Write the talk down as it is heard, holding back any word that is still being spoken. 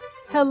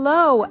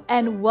Hello,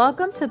 and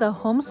welcome to the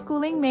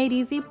Homeschooling Made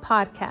Easy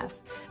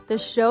podcast, the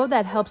show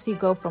that helps you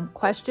go from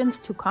questions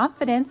to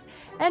confidence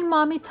and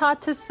mommy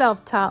taught to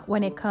self-taught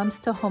when it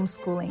comes to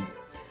homeschooling.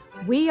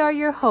 We are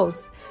your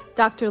hosts.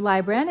 Dr.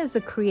 Libran is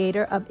the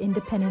creator of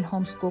independent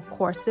homeschool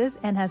courses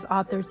and has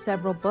authored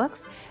several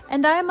books,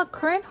 and I am a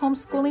current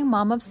homeschooling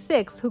mom of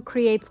 6 who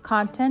creates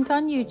content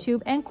on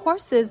YouTube and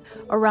courses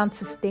around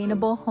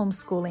sustainable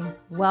homeschooling.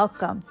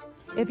 Welcome.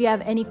 If you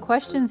have any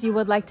questions you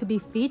would like to be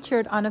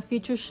featured on a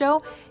future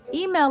show,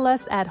 email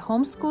us at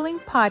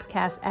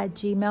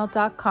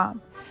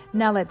homeschoolingpodcast@gmail.com.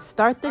 Now let's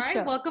start the show. All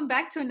right, welcome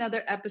back to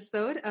another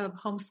episode of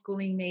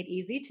Homeschooling Made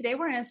Easy. Today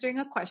we're answering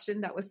a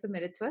question that was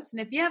submitted to us.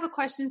 And if you have a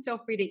question, feel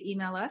free to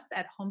email us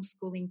at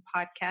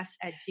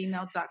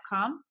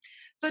homeschoolingpodcast@gmail.com.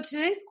 So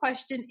today's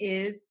question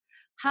is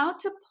how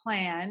to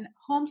plan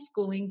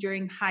homeschooling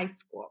during high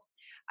school.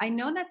 I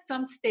know that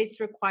some states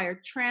require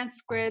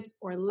transcripts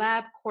or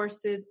lab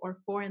courses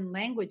or foreign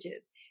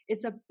languages.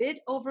 It's a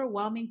bit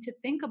overwhelming to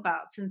think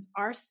about since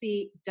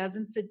RC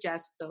doesn't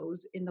suggest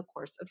those in the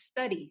course of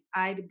study.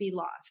 I'd be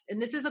lost.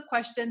 And this is a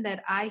question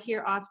that I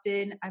hear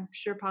often. I'm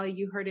sure probably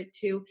you heard it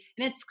too.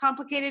 And it's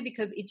complicated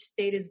because each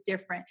state is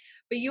different.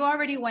 But you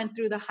already went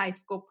through the high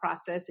school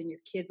process and your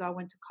kids all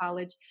went to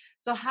college.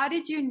 So how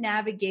did you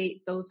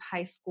navigate those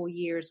high school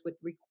years with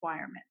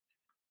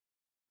requirements?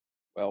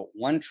 Well,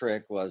 one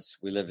trick was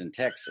we lived in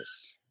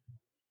Texas,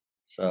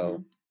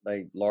 so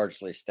they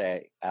largely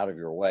stay out of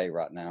your way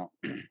right now.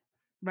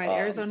 Right.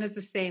 Arizona's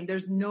the same.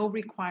 There's no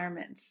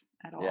requirements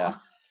at all. Yeah.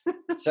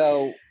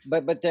 So,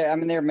 but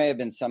there may have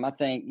been some. I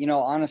think,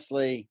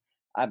 honestly,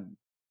 I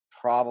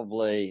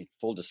probably,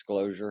 full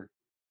disclosure,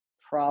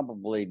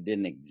 probably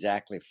didn't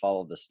exactly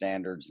follow the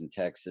standards in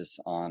Texas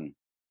on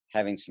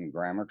having some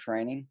grammar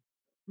training.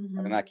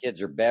 I mean, my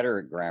kids are better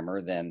at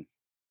grammar than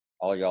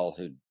all y'all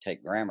who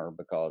take grammar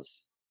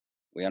because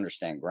we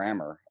understand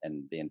grammar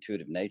and the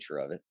intuitive nature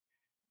of it.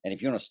 And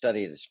if you want to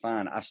study it, it's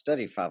fine. I've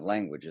studied 5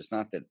 languages. It's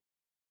not that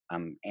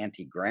I'm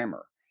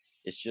anti-grammar.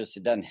 It's just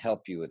it doesn't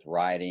help you with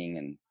writing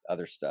and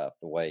other stuff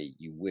the way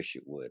you wish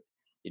it would.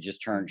 It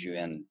just turns you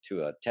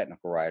into a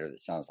technical writer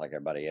that sounds like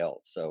everybody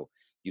else. So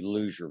you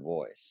lose your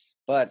voice.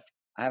 But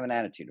I have an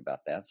attitude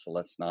about that, so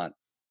let's not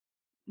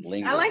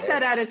linger. I like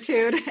that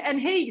attitude. And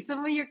hey,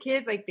 some of your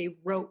kids, like they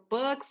wrote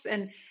books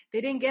and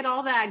they didn't get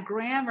all that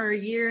grammar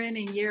year in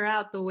and year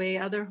out the way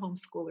other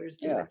homeschoolers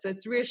do it. So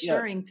it's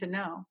reassuring to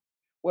know.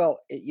 Well,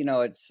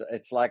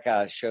 it's like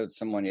I showed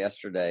someone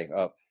yesterday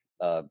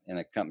in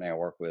a company I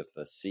work with,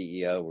 the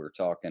CEO. We're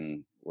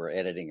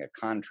editing a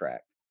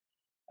contract.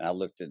 And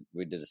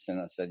we did a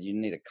sentence, said, you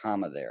need a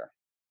comma there.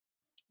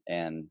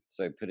 And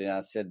so he put it in,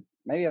 I said,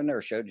 maybe I've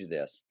never showed you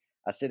this.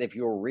 I said, if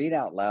you'll read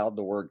out loud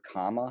the word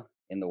comma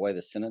in the way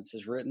the sentence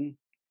is written,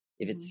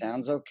 if it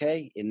sounds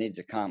okay, it needs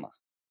a comma.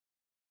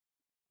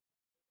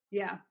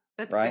 Yeah,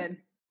 that's right?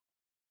 good.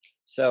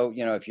 So,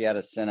 if you had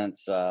a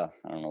sentence, I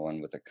don't know,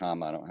 one with a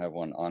comma, I don't have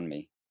one on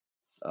me.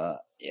 I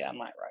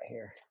might right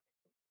here.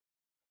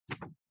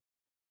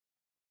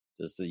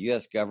 Does the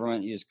U.S.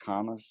 government use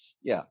commas?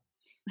 Yeah.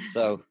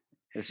 So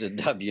this is a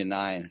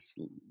W-9.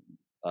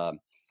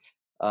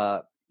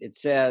 It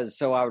says,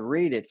 so I would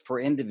read it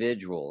for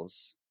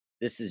individuals.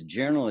 This is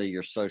generally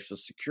your social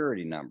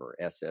security number,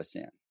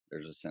 SSN.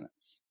 There's a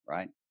sentence,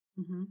 right?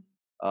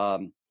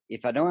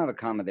 If I don't have a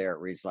comma there,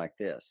 it reads like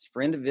this.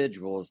 For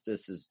individuals,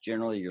 this is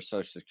generally your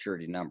social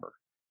security number.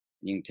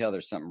 You can tell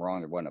there's something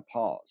wrong. There wasn't a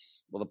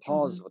pause. Well, the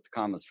pause is what the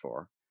comma's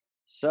for.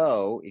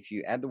 So if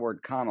you add the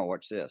word comma,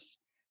 watch this.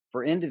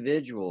 For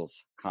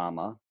individuals,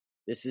 comma,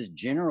 this is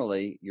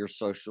generally your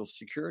social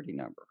security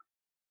number.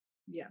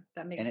 Yeah,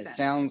 that makes sense. And it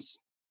sounds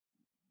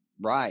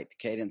right. The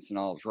cadence and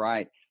all is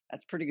right.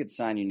 That's a pretty good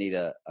sign you need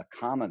a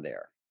comma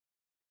there.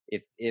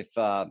 If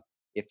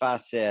I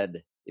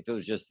said, if it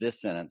was just this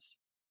sentence,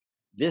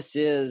 this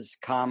is,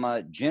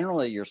 comma,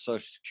 generally your social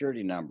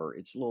security number,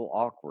 it's a little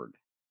awkward.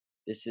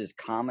 This is,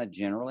 comma,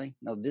 generally.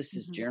 No, this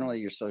is generally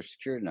your social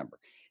security number.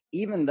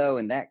 Even though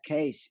in that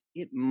case,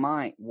 it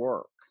might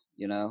work,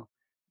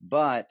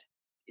 but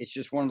it's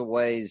just one of the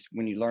ways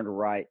when you learn to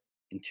write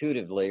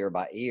intuitively or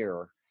by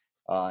ear,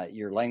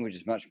 your language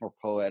is much more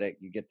poetic.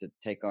 You get to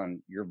take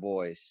on your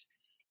voice.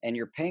 And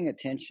you're paying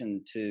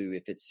attention to,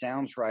 if it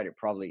sounds right, it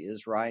probably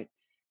is right,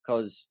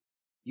 because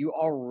you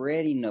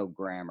already know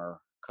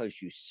grammar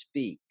because you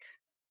speak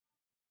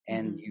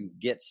and you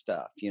get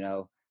stuff,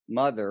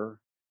 Mother,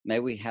 may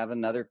we have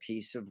another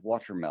piece of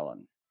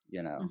watermelon?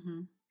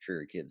 Sure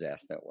your kids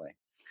ask that way.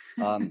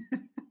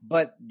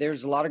 But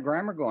there's a lot of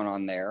grammar going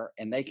on there,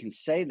 and they can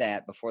say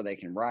that before they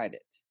can write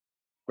it.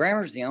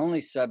 Grammar is the only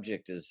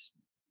subject, as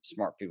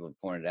smart people have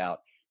pointed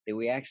out, that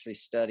we actually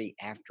study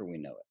after we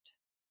know it.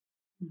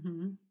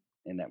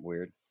 Isn't that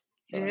weird?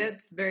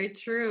 It's very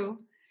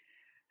true.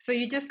 So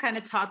you just kind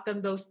of taught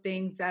them those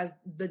things as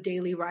the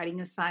daily writing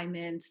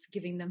assignments,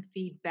 giving them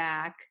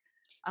feedback.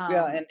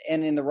 And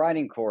in the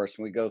writing course,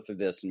 we go through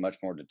this in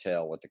much more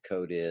detail, what the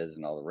code is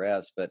and all the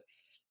rest. But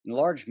in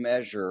large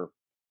measure,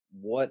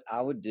 what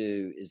I would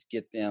do is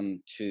get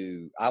them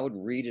I would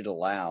read it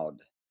aloud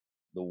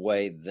the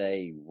way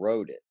they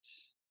wrote it.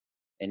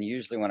 And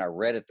usually when I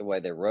read it the way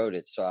they wrote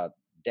it, so I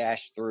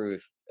dashed through.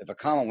 If a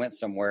comma went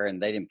somewhere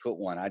and they didn't put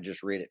one, I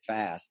just read it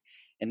fast.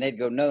 And they'd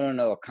go,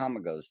 no, a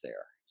comma goes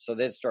there. So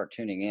they'd start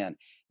tuning in.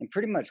 And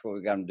pretty much what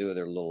we got them to do when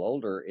they're a little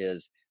older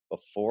is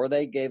before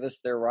they gave us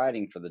their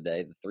writing for the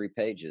day, the 3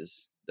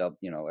 pages,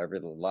 every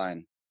little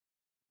line,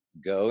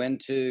 go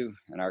into,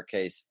 in our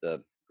case,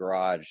 the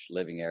garage,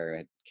 living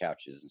area,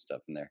 couches and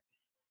stuff in there.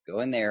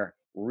 Go in there,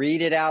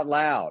 read it out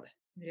loud.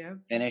 Yeah.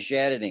 Finish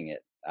editing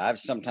it. I've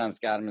sometimes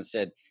got them and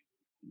said,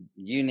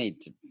 you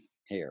need to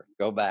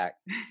go back,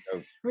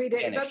 go read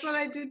it. finish. That's what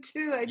I do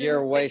too.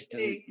 You're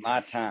wasting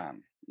my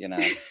time,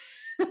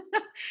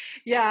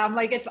 Yeah, I'm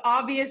like, it's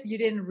obvious you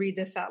didn't read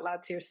this out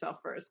loud to yourself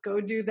first.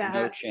 Go do that.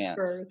 No chance.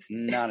 First.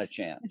 Not a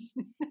chance.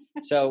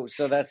 So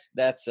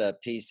that's a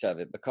piece of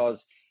it,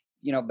 because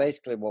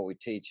basically what we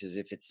teach is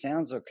if it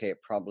sounds okay,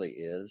 it probably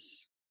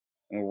is,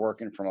 and we're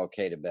working from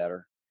okay to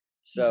better.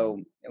 So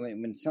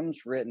when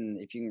something's written,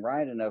 if you can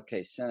write an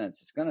okay sentence,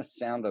 it's going to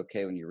sound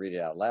okay when you read it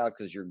out loud,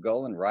 because your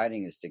goal in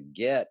writing is to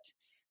get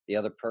the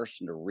other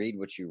person to read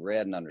what you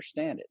read and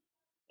understand it,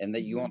 and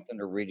that you want them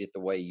to read it the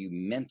way you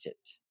meant it,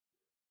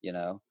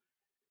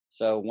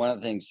 So one of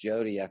the things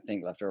Jody, I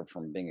think, left over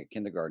from being a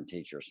kindergarten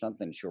teacher or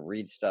something, she'll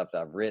read stuff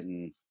that I've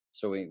written,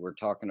 so we're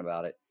talking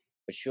about it,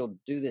 but she'll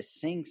do this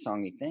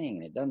sing-songy thing,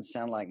 and it doesn't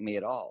sound like me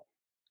at all,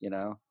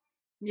 Yeah.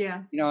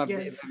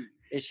 Yes.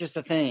 It's just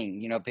a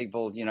thing,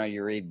 people,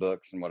 you read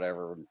books and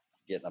whatever,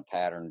 getting a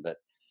pattern, but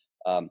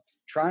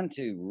trying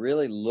to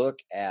really look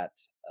at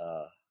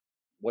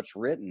what's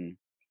written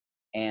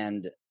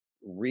and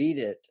read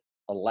it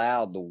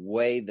aloud the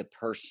way the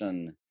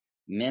person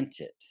meant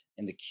it.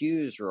 And the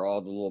cues are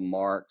all the little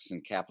marks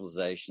and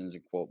capitalizations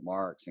and quote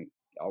marks and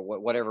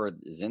whatever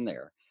is in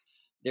there.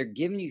 They're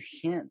giving you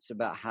hints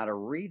about how to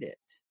read it.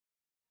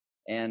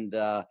 And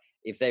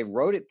if they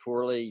wrote it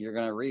poorly, you're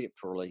going to read it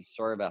poorly.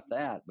 Sorry about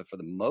that. But for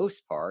the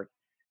most part,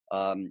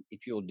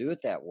 if you'll do it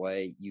that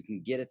way, you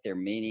can get at their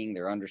meaning,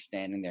 their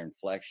understanding, their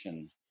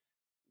inflection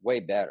way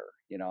better.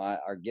 I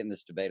get in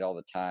this debate all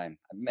the time.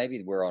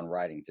 Maybe we're on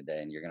writing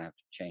today and you're going to have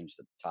to change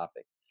the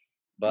topic.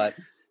 But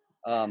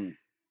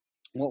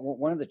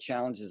one of the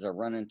challenges I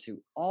run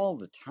into all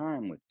the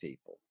time with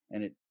people,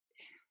 and it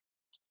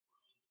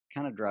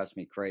kind of drives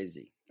me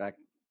crazy. In fact,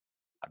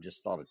 I've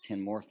just thought of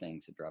 10 more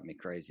things that drive me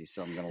crazy,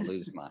 so I'm going to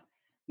lose my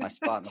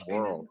spot in the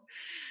world.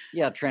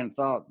 Yeah, train of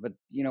thought. But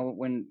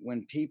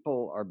when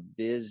people are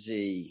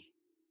busy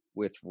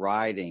with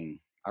writing,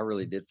 I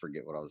really did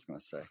forget what I was going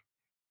to say.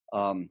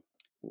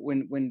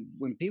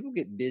 When people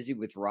get busy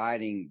with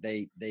writing,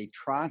 they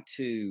try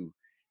to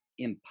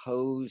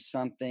impose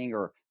something,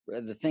 or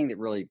the thing that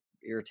really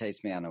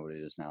irritates me, I know what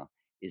it is now,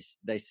 is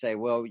they say,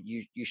 well,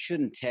 you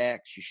shouldn't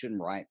text, you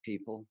shouldn't write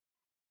people.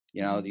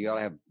 You ought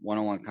to have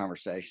one-on-one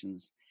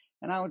conversations.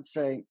 And I would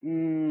say,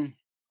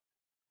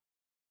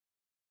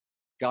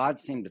 God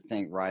seemed to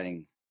think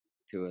writing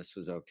to us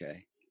was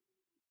okay.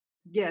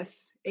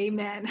 Yes.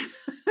 Amen.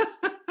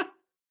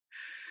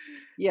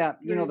 Yeah.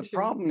 The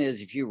problem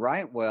is if you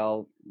write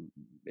well,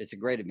 it's a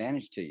great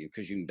advantage to you,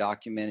 because you can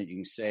document it. You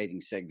can say it. You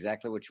can say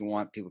exactly what you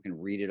want. People can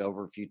read it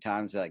over a few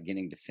times without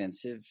getting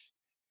defensive.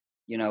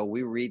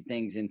 We read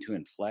things into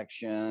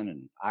inflection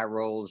and eye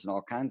rolls and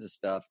all kinds of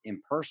stuff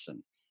in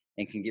person,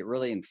 and can get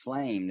really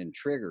inflamed and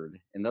triggered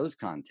in those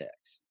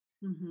contexts.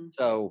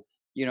 So,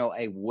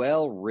 a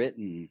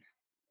well-written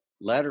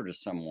letter to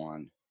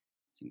someone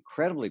is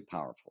incredibly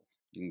powerful.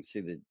 You can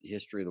see the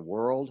history of the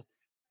world,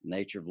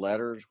 nature of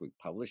letters. We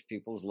publish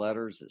people's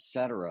letters,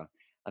 etc.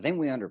 I think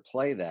we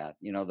underplay that.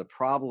 The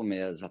problem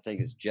is, I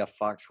think it's Jeff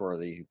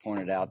Foxworthy who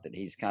pointed out that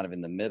he's kind of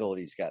in the middle.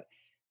 He's got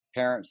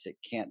parents that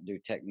can't do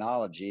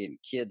technology and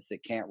kids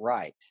that can't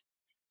write.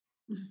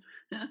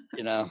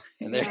 And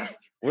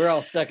we're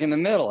all stuck in the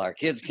middle. Our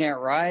kids can't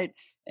write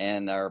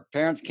and our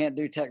parents can't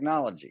do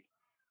technology.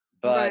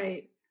 But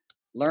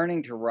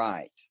learning to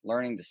write,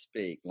 learning to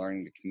speak,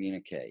 learning to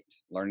communicate,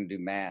 learning to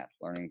do math,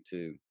 learning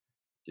to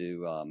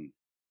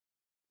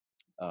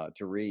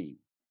read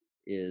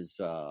is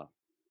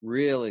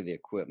really the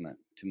equipment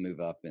to move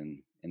up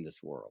in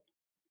this world.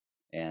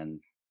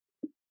 And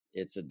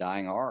it's a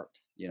dying art,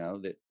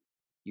 that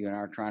you and I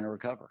are trying to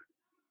recover.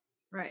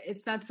 Right.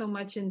 It's not so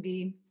much in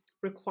the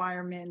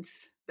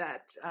requirements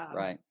that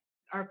are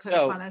put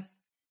upon us.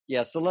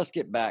 Yeah. So let's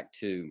get back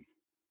to.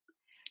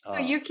 So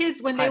your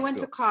kids, when they went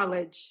to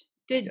college,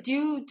 did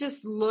you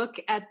just look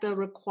at the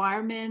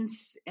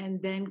requirements and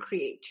then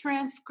create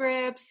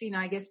transcripts?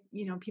 I guess,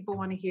 people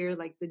want to hear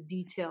like the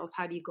details.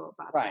 How do you go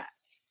about that?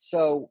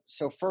 So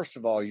first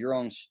of all, your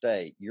own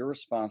state, you're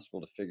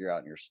responsible to figure out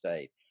in your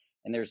state.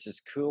 And there's this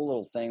cool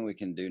little thing we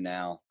can do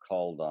now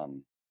called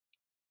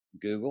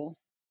Google.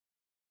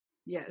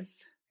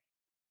 Yes.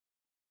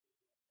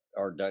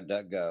 Or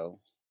DuckDuckGo,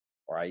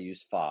 or I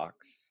use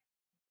Fox,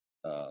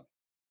 or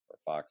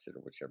Foxit,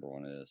 or whichever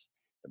one it is,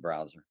 the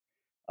browser.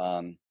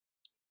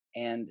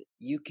 And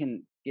you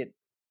can get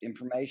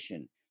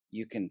information.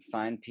 You can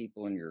find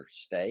people in your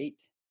state.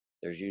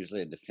 There's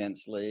usually a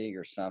defense league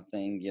or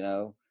something,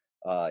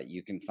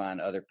 You can find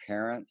other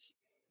parents.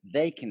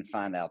 They can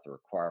find out the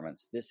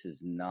requirements. This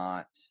is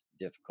not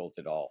difficult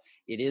at all.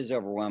 It is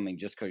overwhelming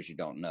just because you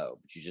don't know,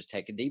 but you just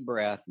take a deep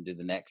breath and do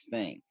the next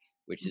thing,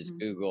 which is Mm-hmm.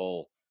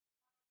 Google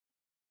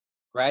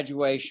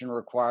graduation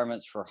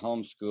requirements for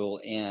homeschool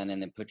and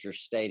then put your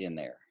state in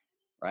there,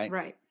 right?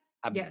 Right.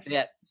 I Yes.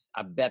 bet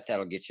I bet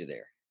that'll get you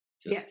there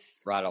just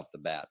Yes. right off the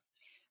bat.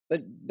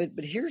 But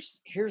here's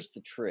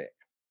the trick.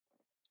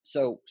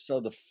 So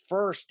the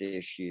first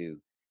issue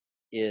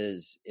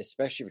is,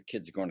 especially for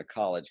kids going to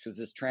college, because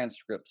this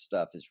transcript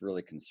stuff is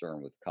really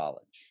concerned with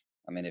college.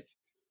 I mean, if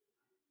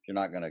you're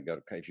not going to go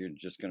to, if you're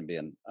just going to be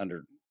an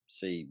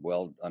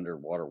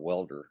underwater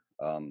welder,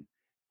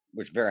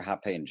 which is a very high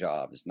paying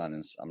job. It's not,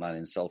 I'm not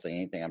insulting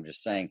anything. I'm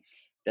just saying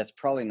that's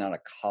probably not a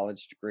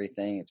college degree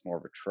thing. It's more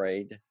of a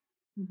trade.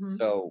 Mm-hmm.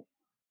 So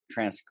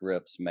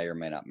transcripts may or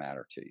may not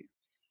matter to you.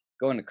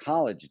 Going to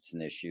college, it's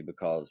an issue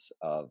because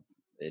of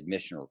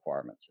admission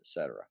requirements, et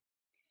cetera.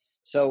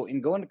 So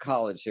in going to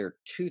college, there are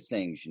two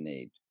things you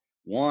need.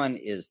 One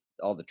is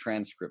all the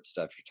transcript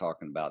stuff you're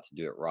talking about to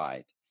do it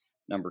right.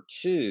 Number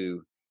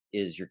two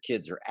is your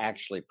kids are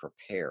actually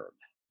prepared.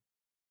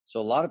 So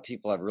a lot of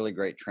people have really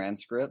great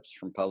transcripts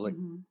from public,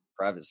 Mm-hmm.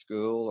 private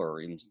school, or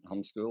even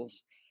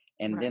homeschools,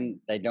 and Right. then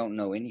they don't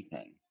know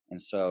anything.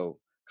 And so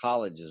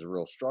college is a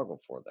real struggle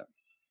for them.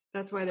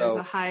 That's why there's a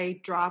So,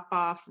 high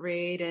drop-off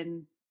rate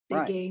and they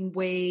right. gain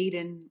weight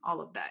and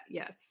all of that.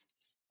 Yes.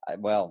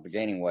 Well, the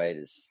gaining weight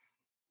is,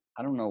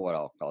 I don't know what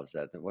I'll call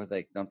that. What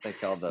don't they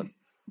call the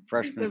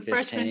freshman The 15?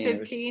 freshman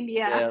 15,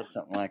 yeah. Yeah,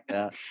 something like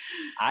that.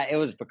 It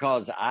was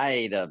because I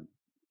ate a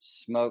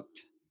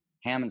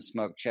ham and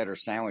smoked cheddar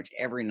sandwich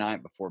every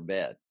night before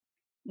bed.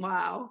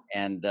 Wow.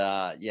 And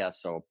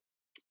so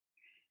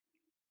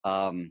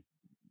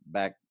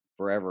back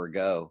forever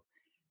ago.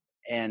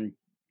 And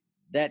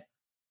that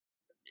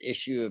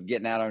issue of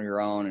getting out on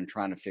your own and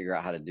trying to figure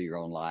out how to do your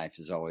own life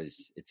is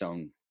always its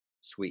own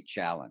sweet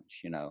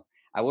challenge.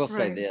 I will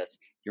say this: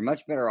 you're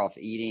much better off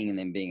eating and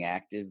then being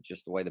active,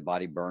 just the way the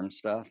body burns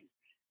stuff,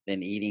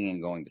 than eating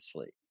and going to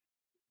sleep.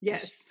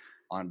 Yes. Just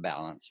on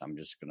balance, I'm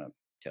just going to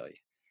tell you.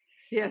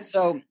 Yes.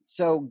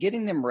 So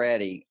getting them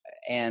ready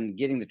and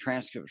getting the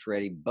transcripts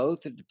ready,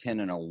 both are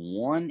dependent on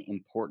one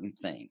important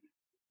thing,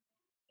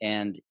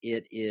 and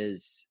it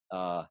is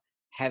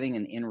having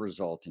an end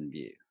result in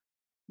view.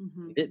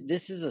 Mm-hmm.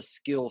 This is a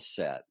skill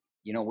set.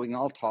 We can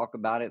all talk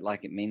about it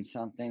like it means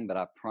something, but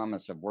I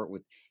promise I've worked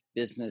with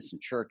business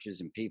and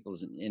churches and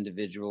peoples and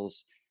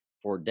individuals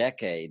for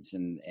decades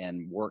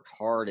and worked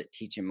hard at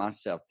teaching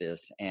myself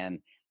this. And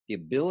the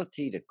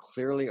ability to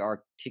clearly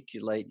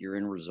articulate your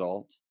end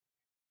result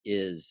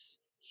is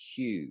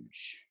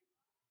huge,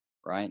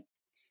 right?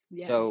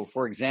 Yes. So,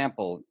 for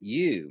example,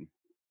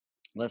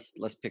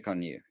 let's pick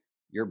on you.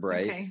 You're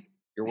brave. Okay.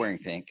 You're wearing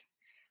pink.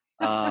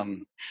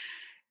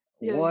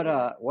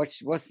 Yes.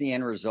 What's the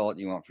end result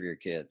you want for your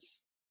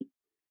kids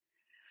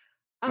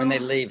when they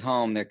leave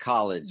home, their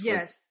college?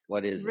 Yes.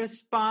 What is it?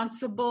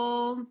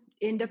 Responsible,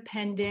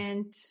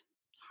 independent,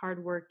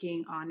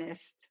 hardworking,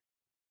 honest,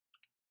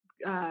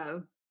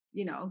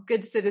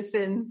 good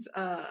citizens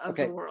of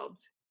the world.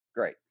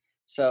 Great.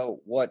 So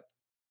what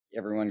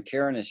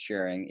Karen is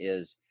sharing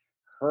is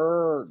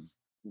the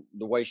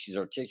way she's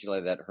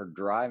articulated that her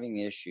driving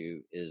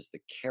issue is the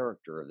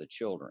character of the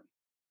children,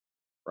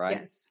 right?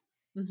 Yes.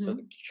 Mm-hmm. So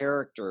the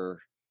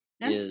character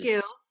and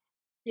skills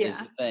is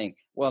the thing.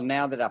 Well,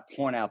 now that I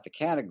point out the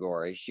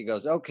category, she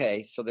goes,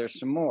 okay, so there's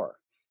some more,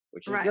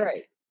 which is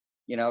great,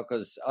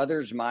 because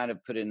others might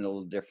have put it in a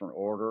little different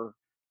order.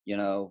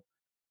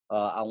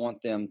 I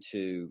want them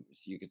to,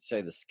 you could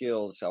say the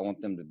skills, I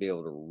want them to be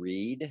able to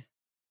read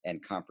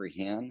and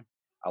comprehend.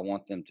 I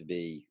want them to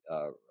be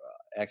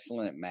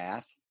excellent at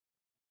math,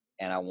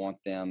 and I want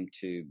them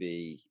to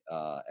be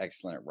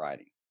excellent at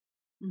writing.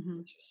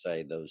 Mm-hmm. Just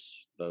say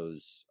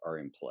those are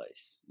in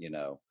place,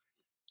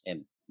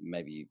 and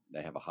maybe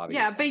they have a hobby.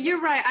 Yeah, but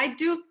you're right. I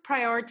do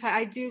prioritize.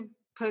 I do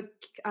put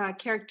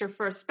character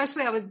first.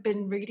 Especially, I've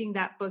been reading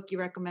that book you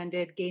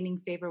recommended, Gaining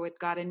Favor with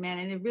God and Man,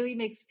 and it really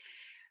makes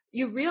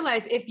you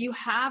realize if you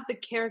have the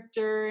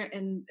character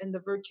and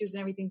the virtues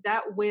and everything,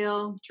 that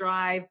will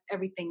drive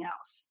everything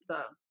else,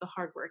 the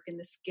hard work and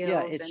the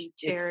skills and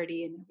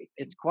charity and everything.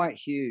 It's quite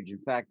huge. In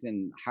fact,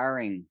 in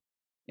hiring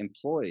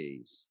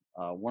employees,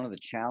 one of the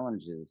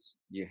challenges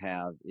you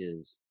have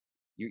is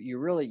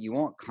you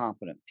want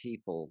competent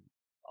people.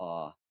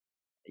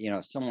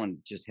 If someone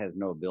just has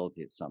no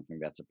ability at something,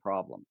 that's a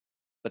problem.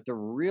 But the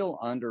real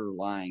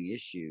underlying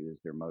issue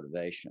is their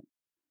motivation.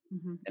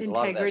 Mm-hmm.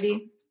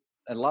 Integrity.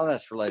 A lot of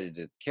that's related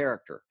to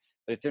character.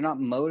 But if they're not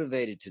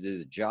motivated to do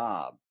the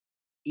job,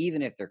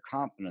 even if they're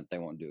competent, they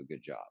won't do a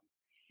good job.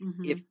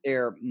 Mm-hmm. If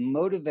they're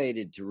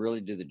motivated to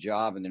really do the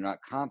job and they're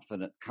not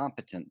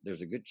competent,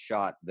 there's a good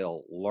shot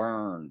they'll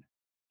learn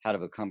how to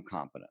become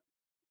competent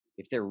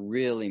if they're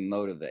really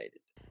motivated.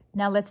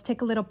 Now let's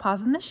take a little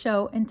pause in the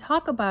show and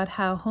talk about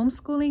how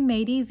Homeschooling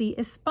Made Easy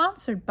is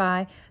sponsored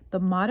by the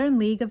Modern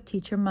League of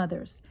Teacher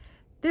Mothers.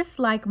 This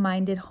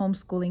like-minded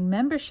homeschooling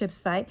membership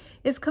site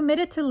is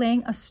committed to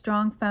laying a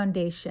strong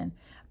foundation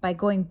By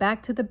going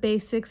back to the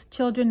basics,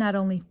 children not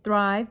only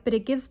thrive, but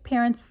it gives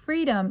parents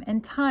freedom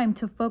and time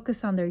to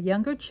focus on their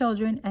younger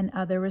children and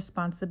other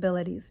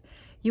responsibilities.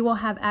 You will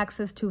have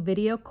access to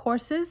video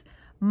courses,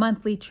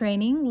 monthly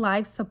training,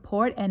 live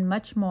support, and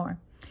much more.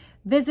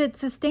 Visit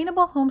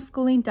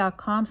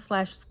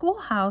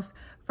sustainablehomeschooling.com/schoolhouse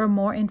for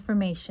more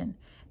information.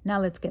 Now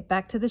let's get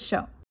back to the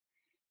show.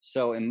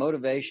 So, and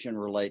motivation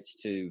relates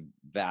to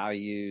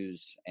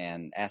values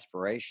and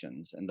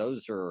aspirations, and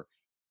those are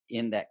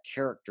in that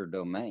character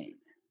domain,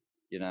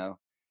 you know.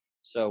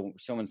 So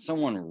when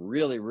someone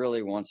really,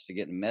 really wants to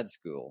get in med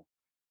school,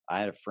 I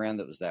had a friend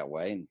that was that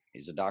way, and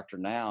he's a doctor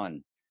now,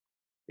 and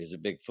he's a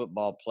big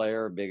football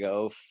player, big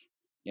oaf,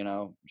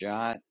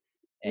 giant,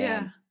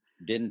 Yeah. and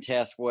didn't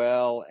test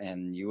well,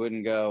 and you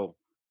wouldn't go,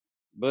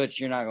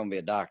 Butch, you're not going to be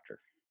a doctor,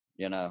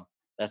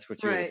 that's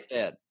what you would have Right.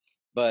 said.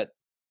 But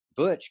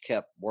Butch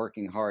kept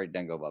working hard. He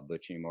doesn't go by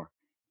Butch anymore.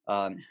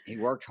 He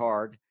worked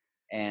hard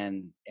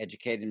and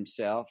educated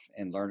himself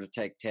and learned to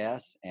take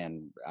tests.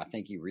 And I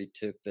think he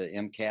retook the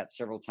MCAT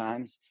several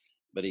times,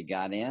 but he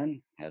got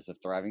in, has a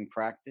thriving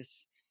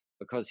practice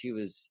because he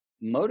was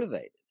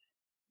motivated,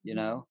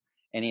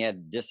 and he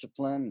had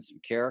discipline and some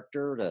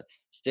character to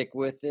stick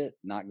with it,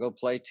 not go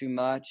play too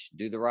much,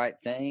 do the right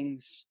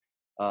things,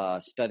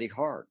 study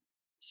hard.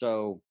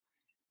 So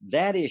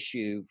that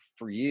issue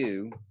for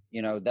you,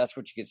 that's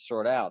what you get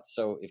sorted out.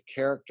 So if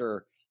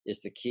character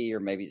is the key, or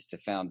maybe it's the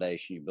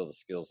foundation, you build the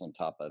skills on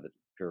top of it,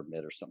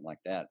 pyramid or something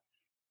like that.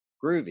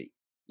 Groovy,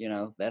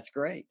 that's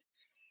great.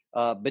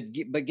 But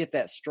get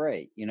that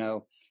straight.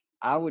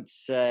 I would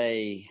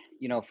say,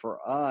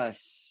 for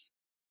us,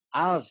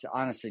 I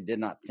honestly did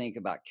not think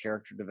about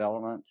character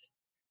development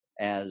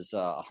as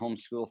a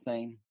homeschool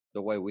thing,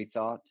 the way we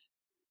thought,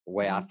 the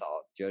way I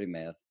thought. Jody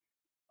may have.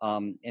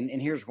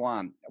 And here's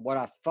why. What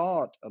I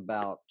thought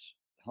about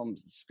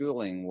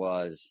homeschooling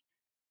was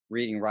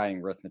reading,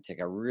 writing, arithmetic.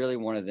 I really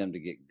wanted them to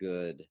get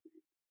good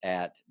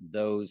at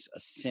those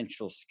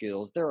essential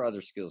skills. There are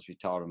other skills we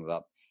taught them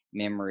about,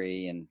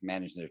 memory and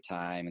managing their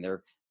time, and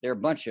there are a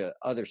bunch of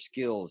other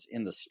skills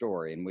in the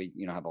story, and we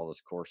have all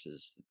those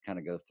courses that kind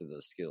of go through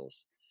those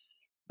skills.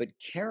 But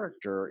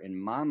character,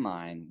 in my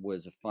mind,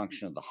 was a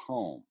function of the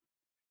home.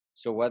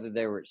 So whether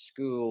they were at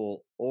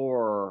school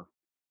or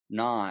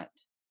not,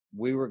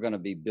 we were going to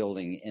be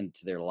building into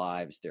their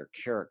lives their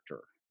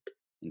character.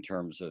 In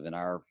terms of, in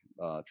our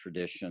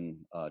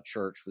tradition,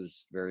 church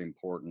was very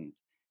important,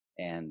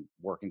 and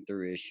working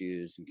through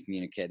issues and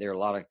communicate. There were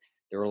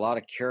a lot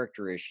of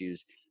character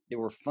issues that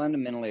were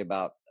fundamentally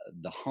about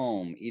the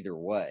home either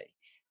way.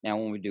 Now,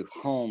 when we do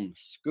home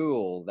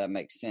school, that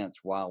makes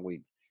sense while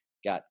we've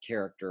got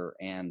character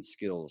and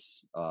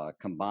skills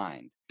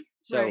combined.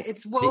 So right.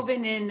 It's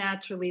woven in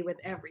naturally with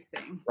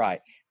everything.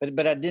 Right.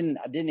 But I didn't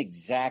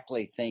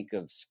exactly think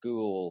of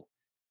school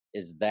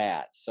as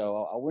that.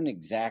 So I wouldn't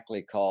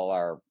exactly call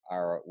our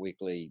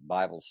weekly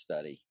Bible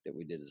study that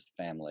we did as a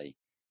family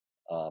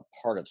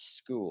part of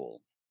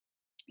school.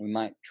 We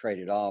might trade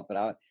it off, but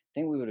I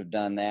think we would have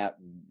done that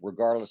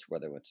regardless of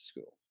where they went to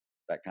school,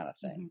 that kind of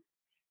thing. Mm-hmm.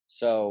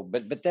 So,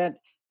 but that,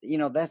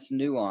 that's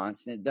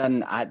nuanced, and it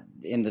doesn't,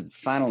 in the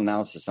final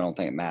analysis, I don't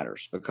think it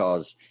matters,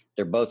 because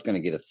they're both going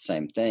to get at the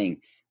same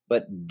thing.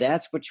 But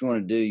that's what you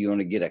want to do. You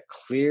want to get a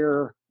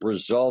clear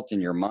result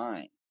in your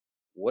mind.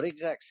 What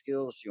exact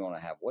skills do you want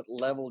to have? What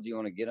level do you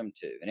want to get them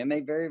to? And it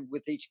may vary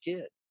with each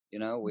kid.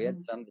 We had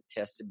some that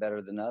tested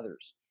better than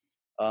others.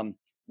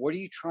 What are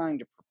you trying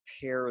to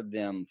prepare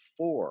them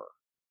for?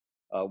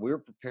 We were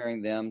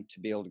preparing them to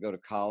be able to go to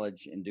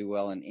college and do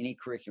well in any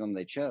curriculum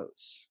they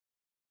chose.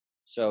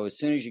 So as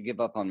soon as you give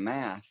up on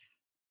math,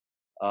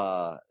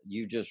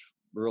 you just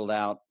ruled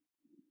out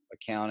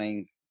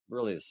accounting,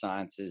 really the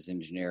sciences,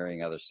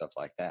 engineering, other stuff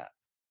like that.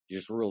 You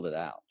just ruled it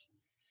out.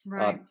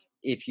 Right.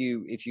 If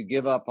you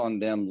give up on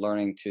them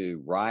learning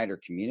to write or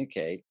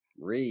communicate,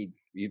 read,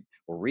 you've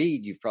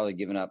probably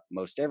given up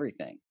most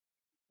everything.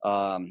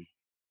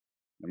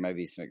 There may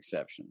be some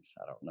exceptions.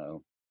 I don't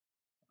know.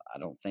 I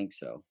don't think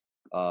so.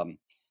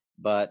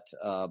 But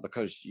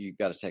because you've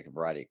got to take a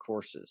variety of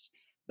courses.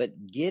 But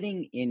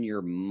getting in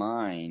your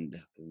mind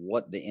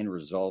what the end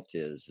result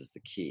is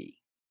the key.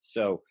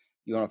 So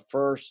you want to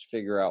first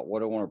figure out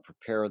what I want to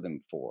prepare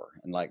them for.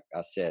 And like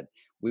I said,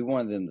 we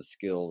wanted them the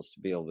skills to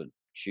be able to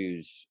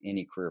choose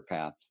any career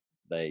path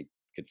they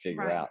could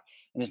figure out.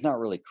 And it's not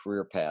really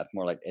career path,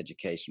 more like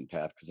education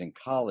path. Because in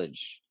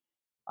college,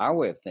 our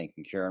way of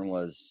thinking, Karen,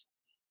 was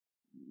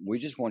we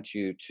just want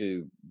you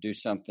to do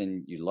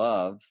something you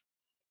love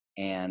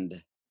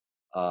and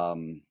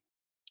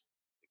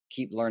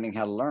keep learning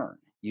how to learn.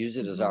 Use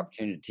it as an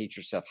opportunity to teach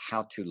yourself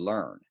how to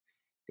learn.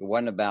 It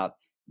wasn't about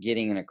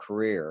getting in a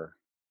career.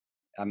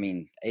 I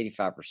mean,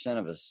 85%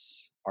 of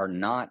us are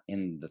not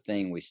in the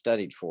thing we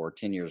studied for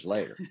 10 years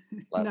later.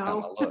 Last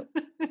time I looked.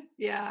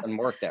 Yeah. It doesn't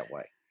work that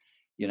way.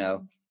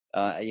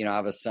 I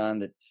have a son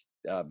that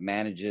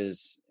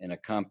manages in a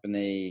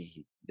company.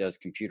 He does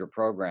computer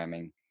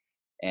programming,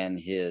 and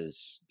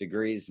his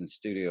degrees in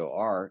studio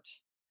art,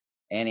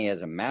 and he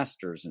has a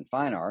master's in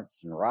fine arts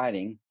and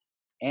writing.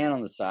 And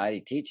on the side, he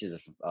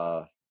teaches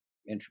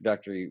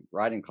introductory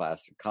writing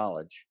class at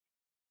college.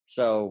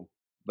 So,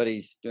 but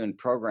he's doing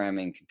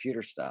programming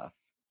computer stuff,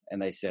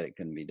 and they said it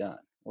couldn't be done.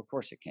 Well, of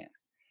course it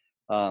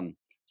can.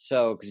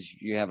 So, because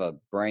you have a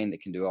brain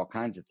that can do all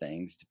kinds of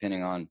things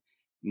depending on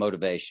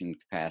motivation,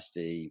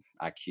 capacity,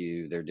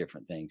 IQ, there are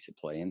different things that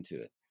play into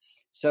it.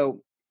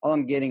 So, all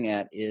I'm getting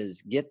at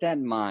is get that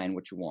in mind,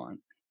 what you want.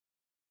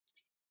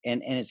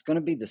 And it's going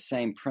to be the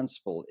same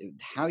principle.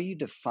 How you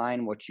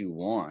define what you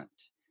want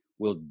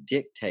will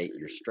dictate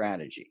your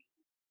strategy.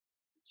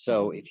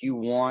 So, if you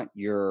want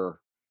your,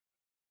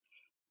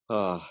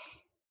 do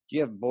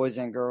you have boys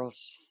and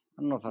girls?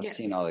 I don't know if I've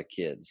seen all the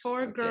kids.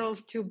 4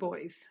 girls, 2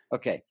 boys.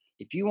 Okay.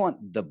 If you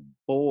want the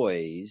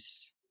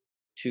boys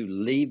to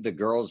leave the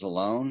girls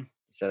alone,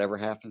 does that ever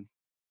happen?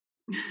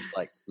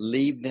 Like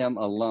leave them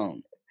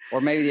alone, or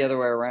maybe the other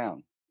way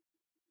around.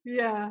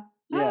 Yeah.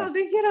 Oh,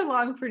 they get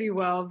along pretty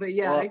well, but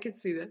well, I could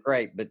see that.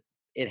 Great, but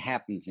it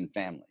happens in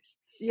families.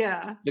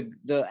 Yeah.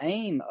 The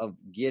aim of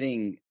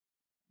getting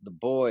the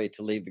boy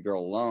to leave the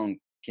girl alone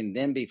can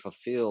then be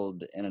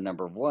fulfilled in a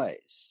number of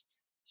ways.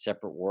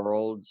 Separate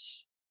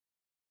worlds,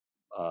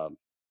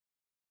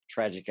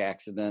 tragic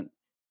accident,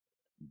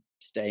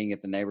 staying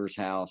at the neighbor's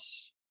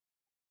house,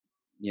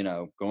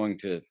 going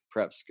to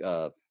prep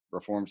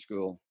reform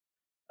school.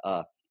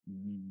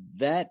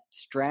 That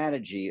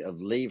strategy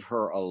of leave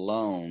her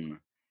alone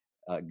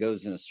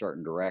goes in a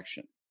certain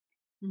direction.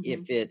 Mm-hmm.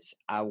 If it's,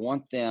 I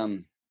want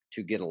them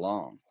to get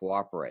along,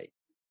 cooperate,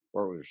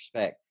 work with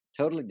respect,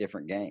 totally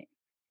different game.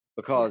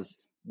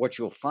 Because what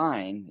you'll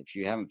find, if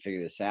you haven't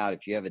figured this out,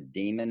 if you have a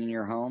demon in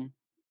your home,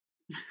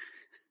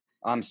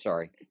 I'm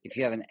sorry, if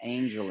you have an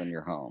angel in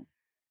your home,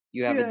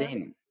 you have a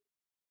demon.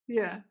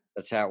 Yeah.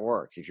 That's how it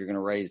works. If you're going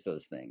to raise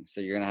those things.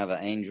 So you're going to have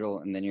an angel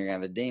and then you're going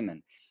to have a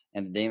demon.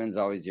 And the demon's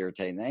always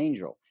irritating the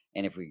angel.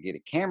 And if we get a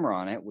camera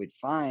on it, we'd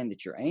find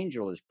that your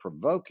angel is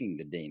provoking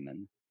the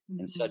demon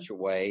in such a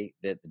way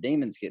that the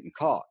demon's getting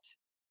caught,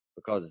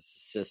 because it's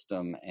a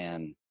system,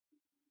 and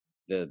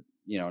the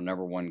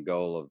number one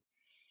goal of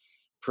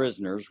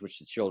prisoners, which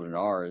the children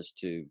are, is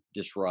to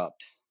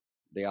disrupt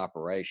the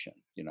operation.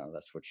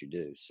 That's what you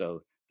do.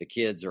 So the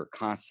kids are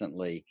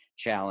constantly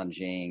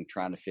challenging,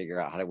 trying to figure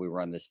out, how do we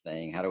run this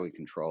thing? How do we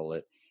control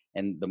it?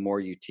 And the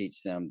more you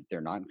teach them that they're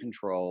not in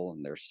control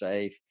and they're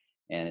safe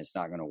and it's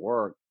not going to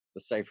work,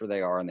 the safer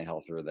they are and the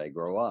healthier they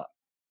grow up.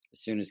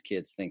 As soon as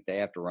kids think they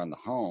have to run the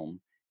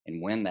home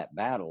and win that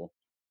battle,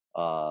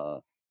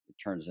 it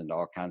turns into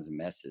all kinds of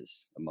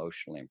messes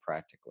emotionally and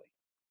practically.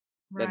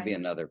 Right. That'd be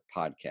another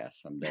podcast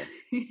someday.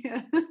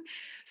 Yeah.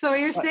 So what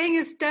you're saying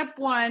is step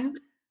 1,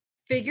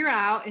 figure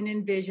out and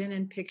envision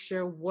and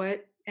picture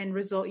what end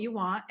result you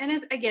want.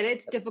 And I get it.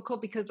 It's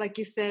difficult because, like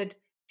you said,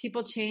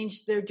 people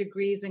change their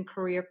degrees and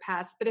career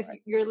paths. But if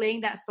you're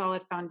laying that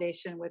solid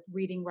foundation with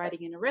reading,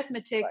 writing, and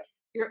arithmetic,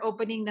 you're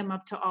opening them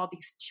up to all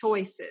these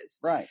choices.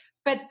 Right.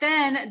 But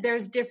then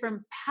there's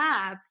different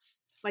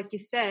paths, like you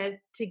said,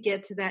 to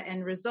get to that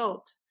end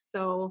result.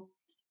 So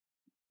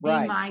be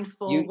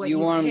mindful. You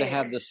want them to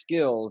have the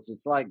skills.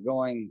 It's like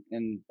going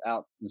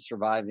out and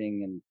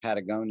surviving in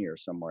Patagonia or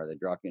somewhere. They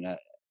drop you in a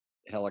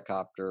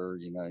helicopter,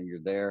 you're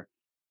there.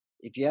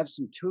 If you have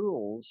some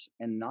tools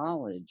and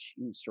knowledge,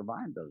 you can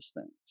survive those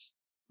things.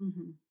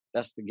 Mm-hmm.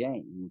 That's the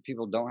game. When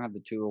people don't have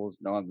the tools,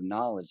 don't have the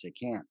knowledge, they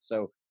can't.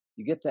 So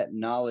you get that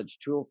knowledge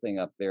tool thing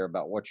up there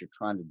about what you're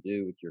trying to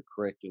do with your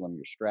curriculum,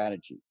 your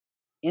strategy.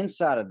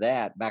 Inside of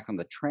that, back on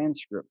the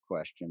transcript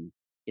question,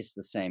 it's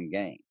the same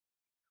game.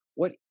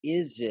 What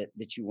is it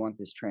that you want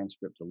this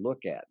transcript to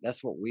look at?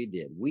 That's what we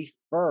did. We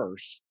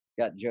first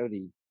got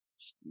Jody.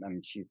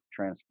 She's the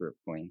transcript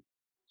queen.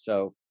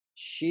 So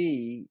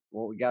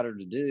what we got her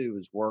to do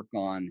was work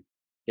on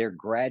their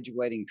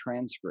graduating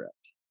transcript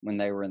when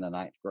they were in the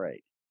 9th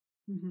grade.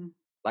 Mm-hmm.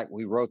 Like,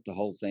 we wrote the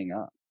whole thing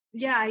up.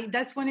 Yeah,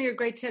 that's one of your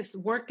great tips.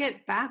 Work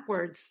it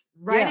backwards.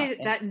 Write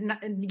it that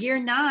year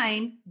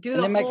 9, do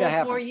the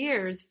whole 4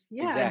 years.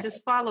 Yeah, exactly. And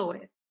just follow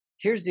it.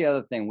 Here's the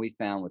other thing we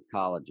found with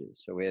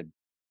colleges. So we had a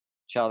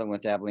child that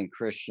went to Abilene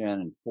Christian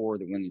and 4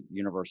 that went to the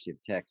University of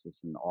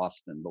Texas in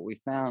Austin. But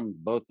we found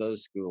both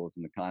those schools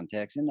in the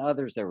context, and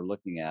others they were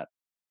looking at,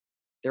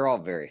 they're all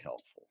very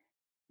helpful.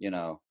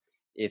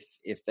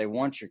 If they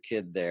want your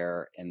kid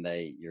there and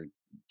your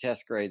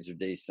test grades are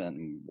decent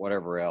and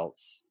whatever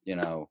else,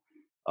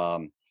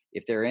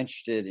 if they're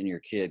interested in your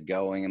kid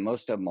going, and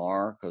most of them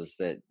are, because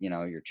that,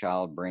 your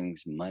child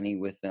brings money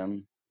with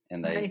them,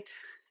 and they,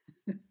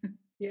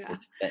 yeah,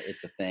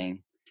 it's a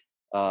thing.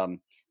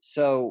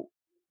 So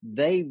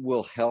they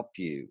will help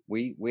you.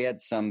 We had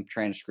some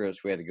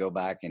transcripts we had to go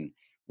back and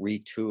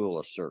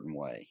retool a certain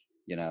way,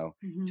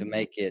 to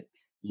make it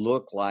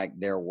look like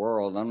their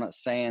world. I'm not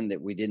saying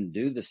that we didn't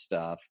do the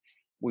stuff.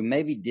 We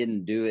maybe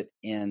didn't do it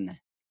in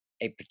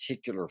a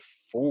particular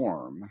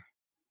form,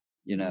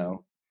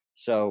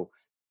 So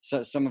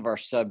some of our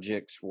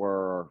subjects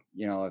were,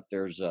 if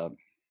there's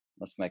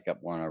let's make up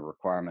a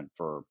requirement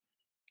for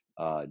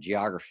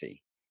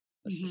geography.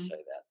 Let's just say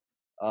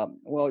that.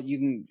 Well, you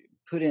can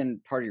put in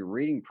part of your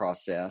reading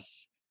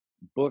process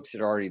books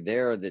that are already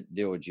there that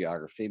deal with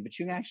geography, but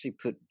you can actually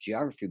put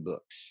geography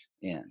books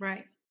in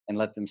Right. and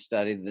let them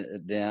study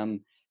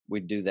them.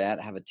 We'd do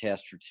that, have a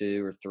test or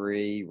 2 or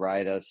 3,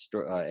 write a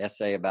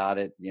essay about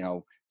it,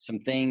 some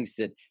things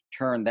that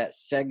turn that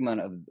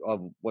segment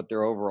of what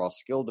their overall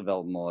skill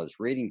development was,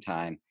 reading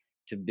time,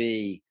 to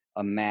be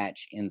a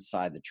match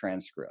inside the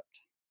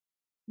transcript.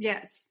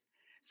 Yes.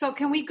 So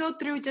can we go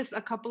through just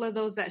a couple of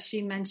those that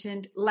she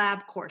mentioned?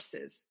 Lab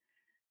courses.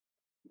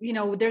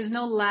 There's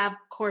no lab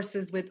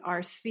courses with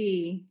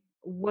RC.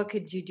 What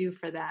could you do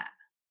for that?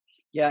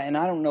 Yeah, and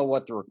I don't know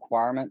what the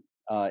requirement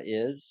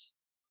is.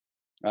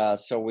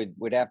 So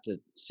we'd have to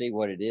see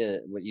what it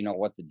is,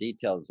 what the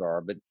details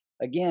are. But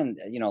again,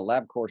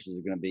 lab courses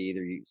are going to be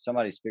either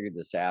somebody's figured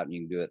this out and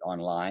you can do it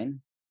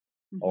online,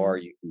 or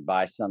you can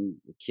buy some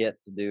kit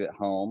to do at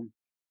home.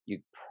 You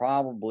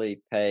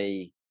probably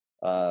pay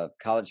a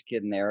college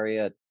kid in the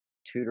area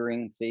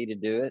tutoring fee to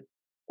do it,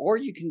 or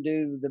you can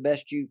do the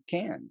best you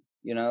can,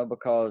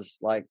 because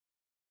like,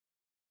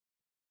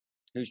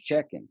 who's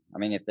checking? I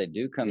mean, if they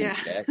do come and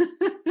check,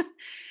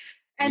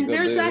 And go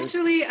there's do.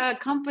 actually a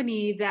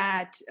company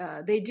that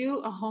they do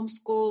a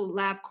homeschool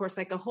lab course,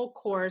 like a whole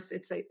course.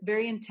 It's a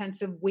very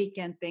intensive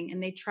weekend thing,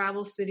 and they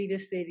travel city to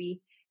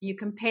city. You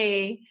can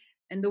pay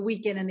in the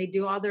weekend, and they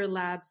do all their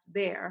labs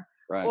there.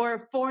 Right.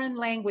 Or foreign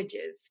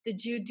languages.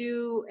 Did you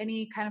do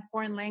any kind of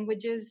foreign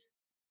languages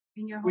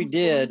in your homeschooling? We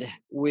did.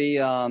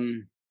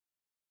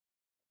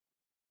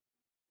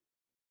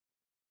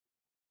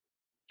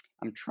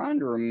 I'm trying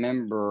to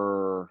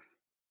remember.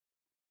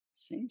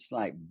 Seems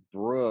like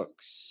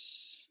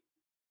Brooks.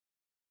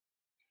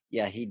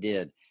 Yeah, he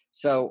did.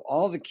 So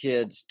all the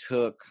kids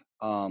took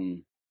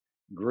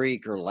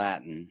Greek or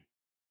Latin.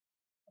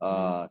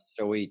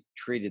 So we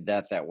treated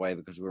that way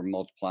because we were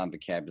multiplying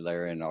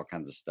vocabulary and all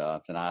kinds of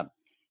stuff. And I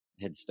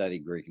had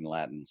studied Greek and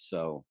Latin,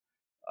 so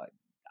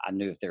I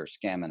knew if they were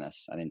scamming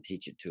us. I didn't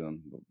teach it to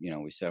them. But,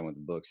 we sat them with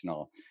the books and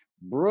all.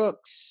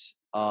 Brooks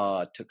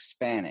took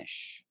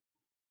Spanish,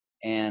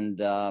 and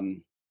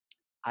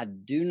I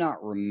do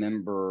not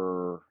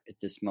remember at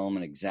this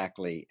moment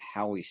exactly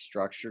how we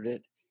structured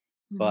it,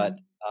 but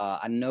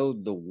I know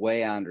the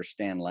way I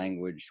understand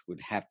language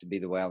would have to be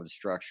the way I would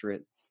structure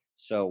it.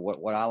 So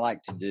what I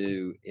like to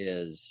do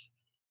is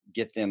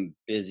get them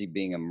busy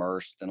being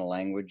immersed in a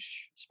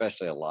language,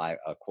 especially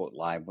a quote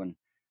live one.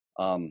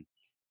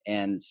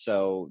 And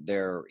so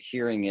they're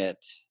hearing it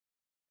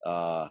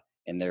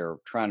and they're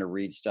trying to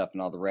read stuff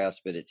and all the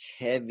rest, but it's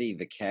heavy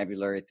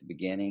vocabulary at the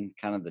beginning,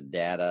 kind of the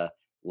data,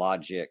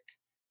 logic,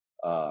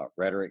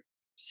 rhetoric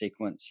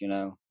sequence,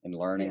 and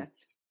learning.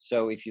 Yes.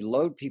 So if you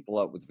load people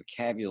up with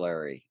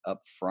vocabulary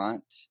up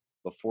front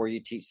before you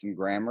teach them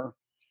grammar,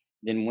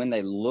 then when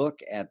they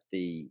look at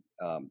the,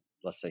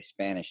 let's say,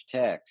 Spanish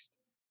text,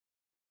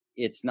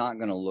 it's not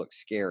going to look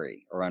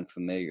scary or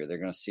unfamiliar. They're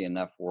going to see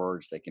enough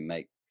words they can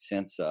make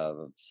sense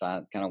of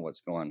kind of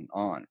what's going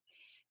on.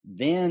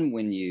 Then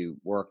when you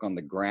work on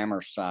the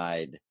grammar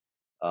side,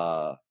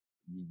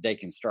 they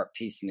can start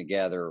piecing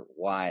together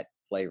why it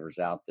flavors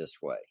out this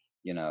way,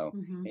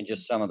 and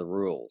just some of the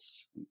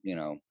rules,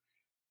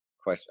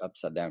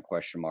 upside down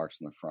question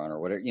marks in the front or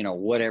whatever,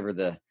 whatever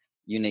the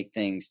unique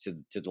things to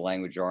the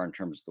language are in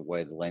terms of the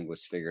way the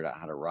linguist figured out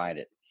how to write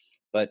it.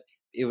 But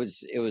it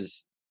was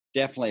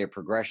definitely a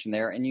progression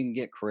there, and you can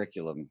get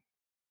curriculum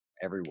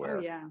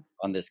everywhere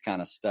on this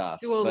kind of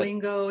stuff.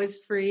 Duolingo is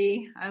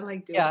free. I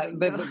like Duolingo. Yeah,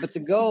 but the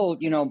goal,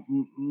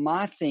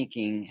 my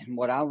thinking and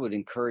what I would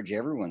encourage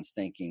everyone's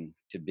thinking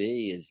to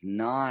be is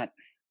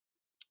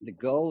the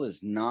goal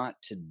is not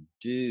to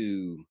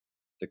do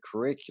the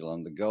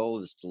curriculum. The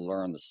goal is to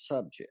learn the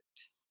subject.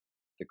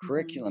 The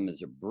curriculum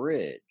is a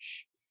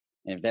bridge.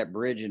 And if that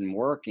bridge isn't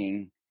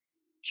working,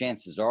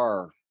 chances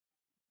are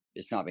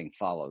it's not being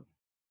followed,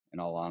 in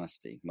all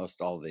honesty.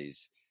 Most all of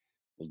these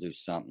will do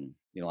something,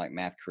 like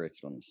math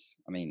curriculums.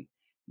 I mean,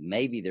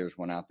 maybe there's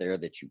one out there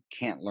that you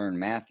can't learn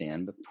math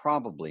in, but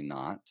probably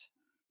not.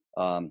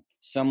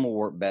 Some will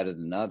work better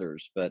than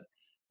others, but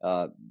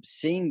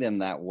seeing them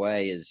that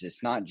way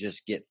it's not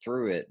just get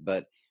through it,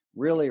 but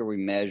really are we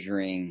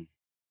measuring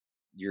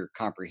your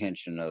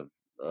comprehension of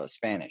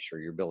Spanish or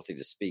your ability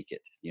to speak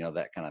it,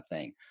 that kind of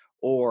thing,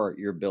 or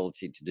your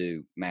ability to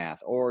do math,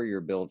 or your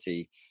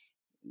ability,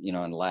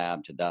 in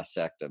lab to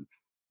dissect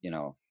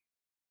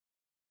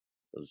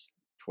those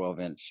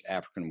 12-inch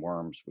African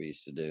worms we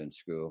used to do in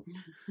school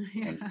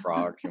and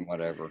frogs and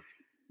whatever,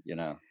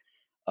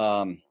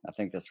 I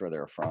think that's where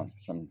they're from,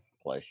 some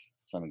place,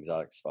 some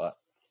exotic spot.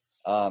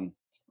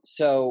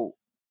 So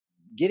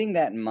getting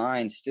that in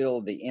mind,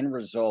 still the end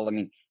result, I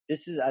mean,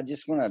 I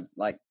just want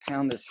to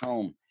pound this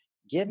home.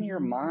 Get in your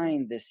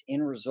mind this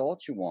end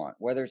result you want,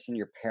 whether it's in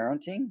your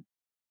parenting,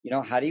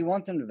 how do you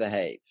want them to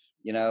behave?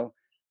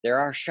 They're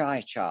our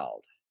shy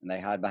child and they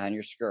hide behind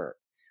your skirt.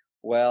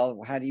 Well,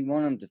 how do you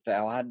want them to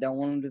feel? I don't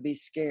want them to be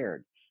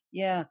scared.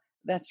 Yeah,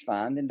 that's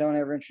fine. Then don't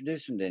ever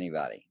introduce them to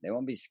anybody. They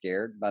won't be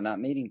scared by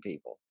not meeting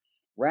people.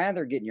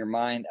 Rather, get in your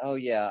mind, oh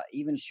yeah,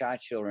 even shy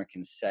children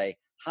can say,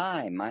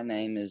 hi, my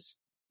name is,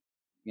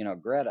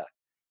 Greta.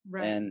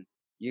 Right. And,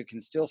 you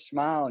can still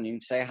smile and you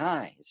can say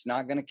hi. It's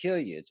not going to kill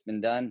you. It's been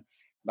done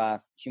by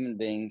human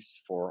beings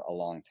for a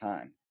long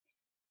time.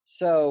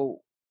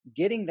 So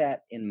getting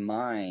that in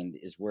mind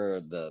is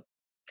where the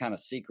kind of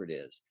secret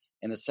is.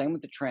 And the same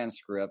with the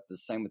transcript, the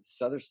same with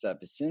this other stuff.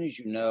 As soon as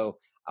you know,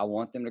 I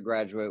want them to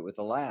graduate with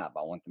a lab,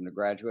 I want them to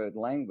graduate with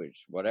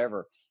language,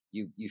 whatever,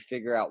 you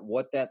figure out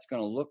what that's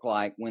going to look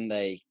like when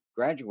they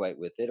graduate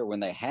with it or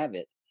when they have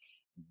it.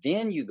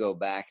 Then you go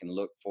back and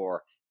look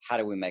for, how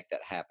do we make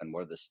that happen?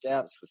 What are the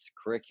steps? What's the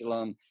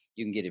curriculum?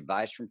 You can get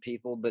advice from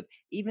people, but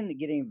even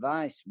getting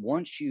advice,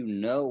 once you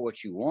know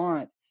what you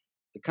want,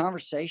 the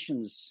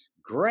conversation's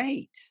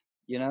great.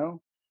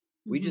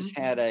 We just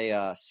had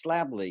a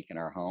slab leak in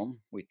our home,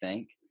 we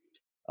think.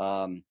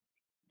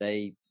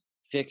 They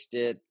fixed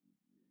it,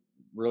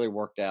 really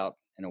worked out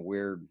in a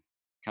weird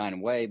kind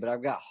of way, but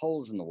I've got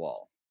holes in the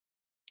wall.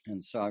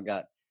 And so I've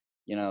got,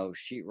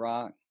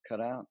 sheetrock cut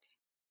out,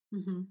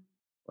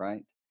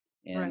 right?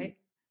 And Right.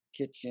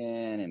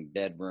 kitchen and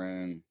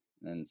bedroom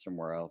and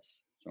somewhere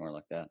else, somewhere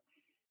like that,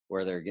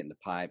 where they're getting the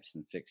pipes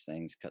and fix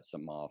things, cut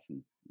something off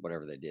and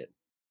whatever they did.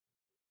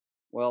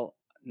 Well,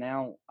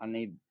 now I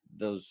need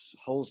those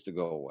holes to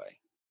go away.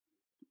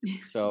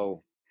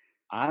 So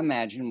I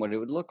imagine what it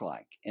would look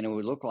like, and it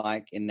would look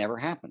like it never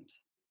happened,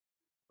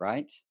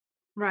 right?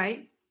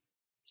 Right.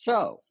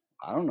 So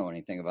I don't know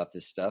anything about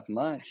this stuff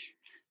much,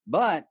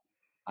 but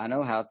I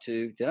know how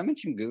to. Did I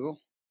mention Google?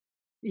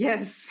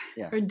 Yes.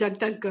 Yeah. Or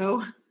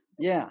DuckDuckGo.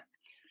 Yeah.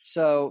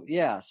 So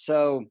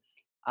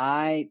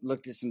I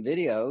looked at some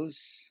videos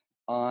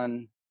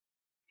on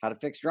how to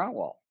fix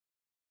drywall,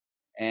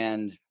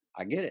 and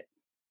I get it.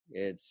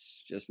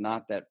 It's just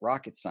not that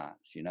rocket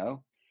science,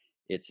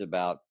 It's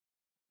about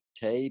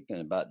tape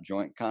and about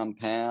joint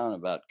compound,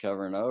 about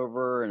covering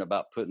over, and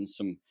about putting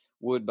some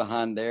wood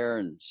behind there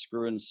and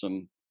screwing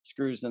some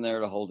screws in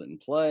there to hold it in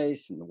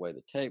place, and the way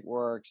the tape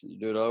works, and you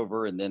do it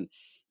over, and then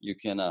you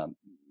can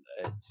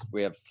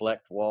we have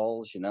flecked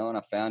walls, and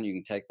I found you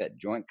can take that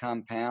joint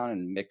compound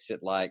and mix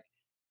it like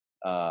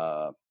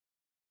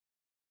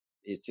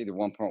it's either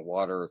 1 part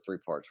water or 3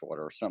 parts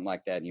water or something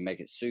like that, and you make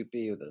it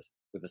soupy with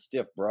a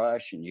stiff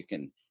brush, and you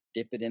can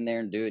dip it in there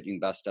and do it. You can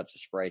buy stuff to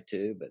spray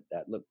too, but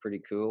that looked pretty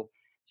cool.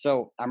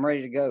 So I'm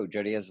ready to go.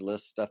 Jody has a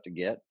list of stuff to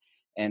get,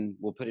 and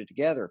we'll put it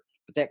together.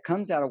 But that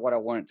comes out of what I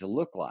want it to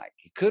look like.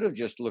 It could have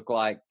just looked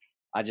like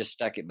I just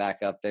stuck it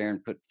back up there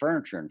and put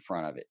furniture in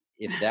front of it.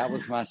 If that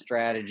was my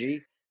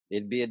strategy,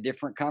 it'd be a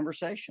different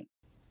conversation.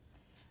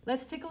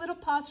 Let's take a little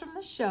pause from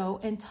the show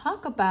and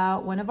talk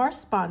about one of our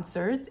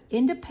sponsors,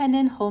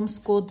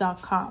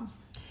 IndependentHomeschool.com.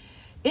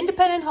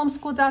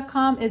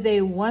 IndependentHomeschool.com is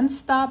a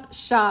one-stop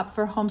shop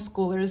for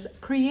homeschoolers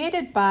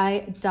created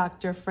by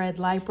Dr. Fred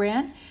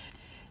Lybrand.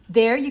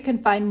 There you can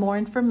find more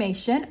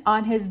information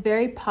on his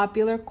very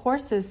popular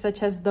courses,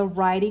 such as the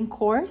writing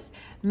course,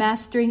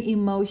 Mastering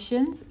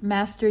Emotions,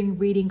 Mastering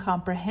Reading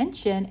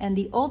Comprehension, and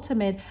the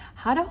ultimate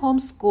How to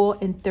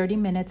Homeschool in 30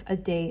 Minutes a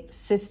Day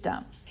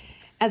system.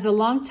 As a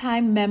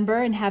longtime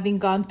member and having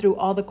gone through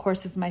all the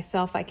courses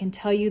myself, I can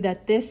tell you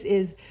that this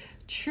is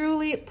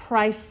truly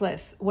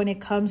priceless when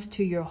it comes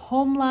to your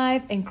home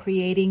life and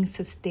creating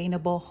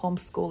sustainable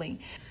homeschooling.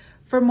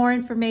 For more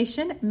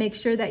information, make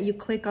sure that you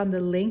click on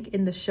the link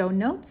in the show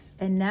notes.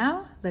 And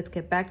now let's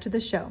get back to the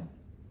show.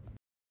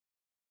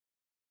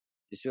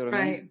 You see what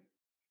I mean? Right.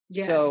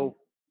 Yes. So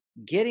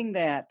getting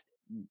that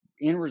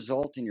end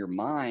result in your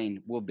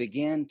mind will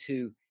begin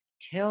to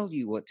tell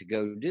you what to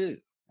go do.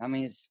 I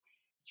mean, it's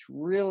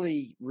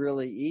really,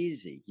 really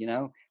easy,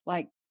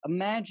 like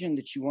imagine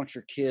that you want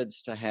your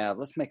kids to have,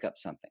 let's make up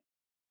something.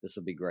 This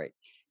will be great.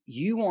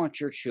 You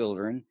want your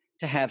children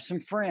to have some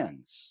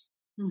friends.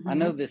 I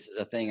know this is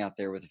a thing out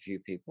there with a few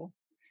people.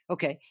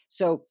 Okay.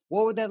 So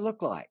what would that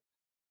look like?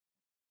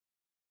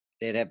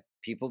 They'd have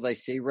people they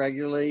see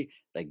regularly.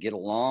 They get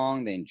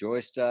along. They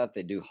enjoy stuff.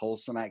 They do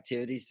wholesome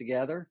activities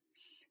together.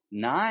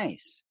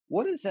 Nice.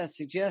 What does that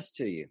suggest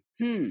to you?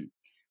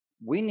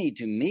 We need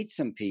to meet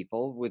some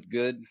people with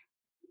good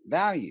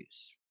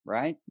values,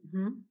 right?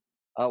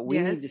 We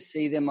need to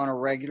see them on a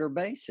regular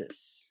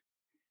basis.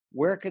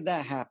 Where could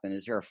that happen?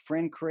 Is there a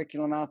friend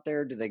curriculum out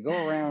there? Do they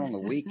go around on the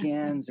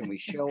weekends and we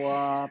show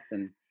up?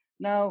 And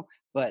no,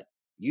 but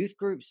youth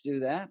groups do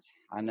that.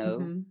 I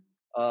know.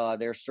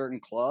 There are certain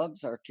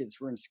clubs. Our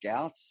kids were in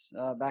Scouts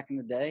back in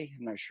the day.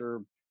 I'm not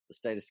sure the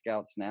state of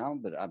Scouts now,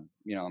 but I'm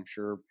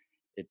sure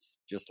it's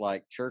just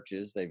like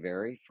churches. They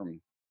vary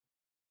from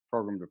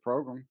program to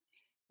program.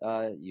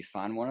 You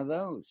find one of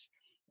those.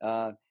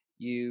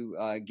 You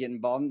get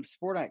involved in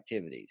sport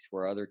activities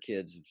where other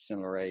kids of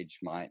similar age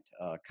might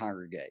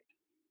congregate.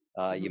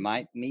 You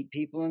might meet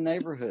people in the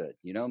neighborhood.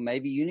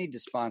 Maybe you need to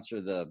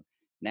sponsor the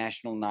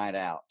national night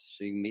out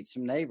so you can meet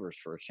some neighbors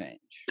for a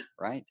change,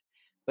 right?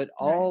 But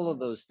all of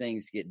those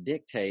things get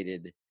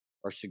dictated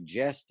or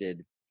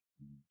suggested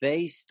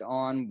based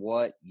on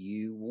what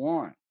you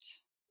want.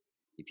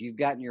 If you've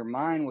got in your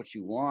mind what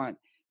you want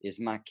is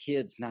my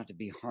kids not to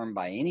be harmed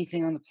by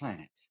anything on the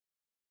planet,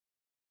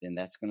 then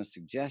that's going to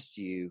suggest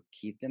to you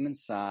keep them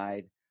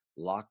inside,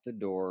 lock the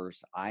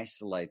doors,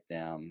 isolate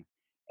them,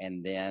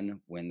 And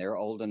then when they're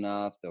old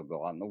enough, they'll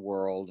go out in the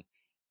world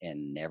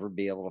and never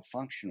be able to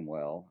function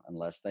well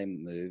unless they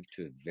move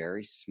to a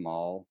very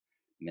small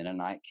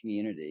Mennonite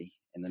community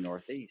in the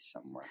Northeast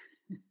somewhere.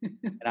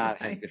 And I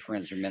have good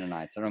friends who are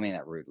Mennonites. I don't mean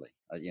that rudely.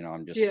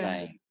 I'm just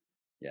saying,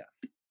 yeah.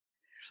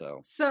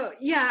 So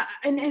yeah,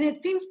 and it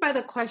seems by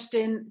the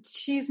question,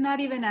 she's not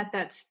even at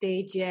that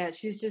stage yet.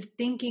 She's just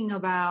thinking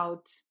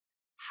about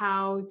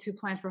how to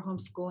plan for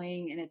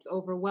homeschooling, and it's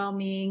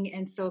overwhelming.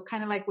 And so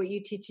kind of like what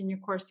you teach in your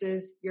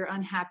courses, you're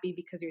unhappy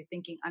because you're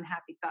thinking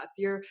unhappy thoughts.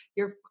 You're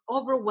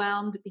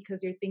overwhelmed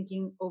because you're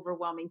thinking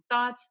overwhelming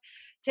thoughts.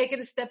 Take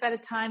it a step at a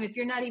time. If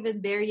you're not even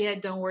there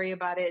yet, don't worry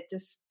about it.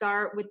 Just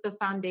start with the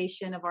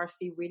foundation of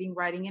RC, reading,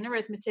 writing, and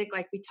arithmetic.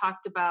 Like we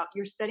talked about,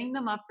 you're setting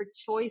them up for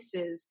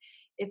choices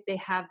if they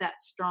have that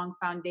strong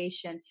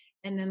foundation.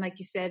 And then, like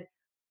you said,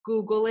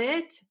 Google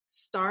it,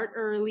 start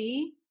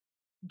early,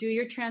 do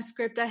your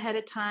transcript ahead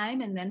of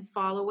time, and then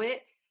follow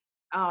it.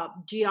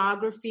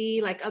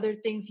 Geography, like other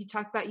things you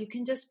talked about, you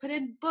can just put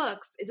in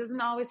books. It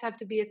doesn't always have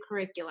to be a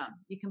curriculum.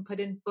 You can put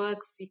in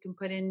books, you can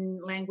put in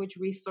language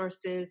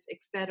resources,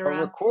 etc.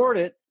 But record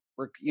it,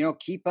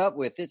 keep up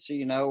with it so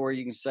you know where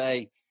you can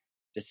say,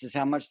 this is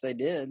how much they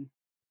did.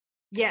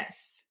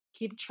 Yes.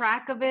 Keep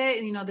track of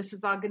it. This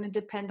is all going to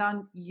depend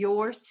on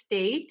your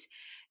state.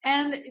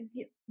 And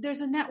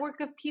there's a network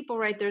of people,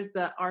 right? There's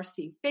the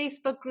RC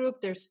Facebook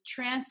group. There's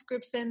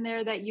transcripts in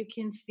there that you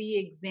can see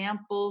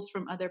examples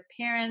from other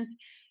parents.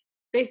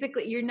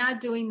 Basically, you're not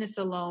doing this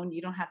alone.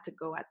 You don't have to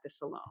go at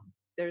this alone.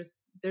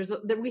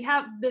 We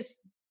have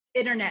this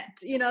internet,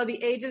 the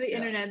age of the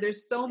internet.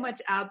 There's so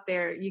much out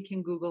there you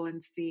can Google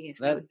and see.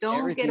 So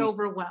don't get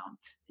overwhelmed.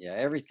 Yeah,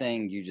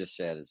 everything you just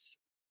said is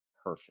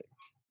perfect.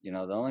 The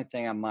only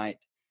thing I might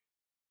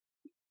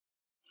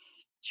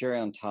cherry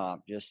on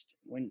top, just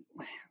one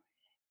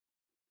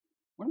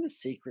of the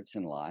secrets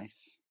in life,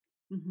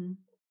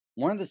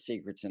 one of the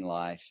secrets in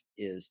life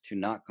is to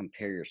not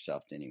compare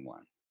yourself to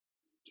anyone.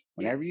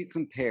 Whenever you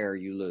compare,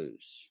 you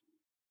lose.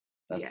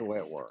 That's the way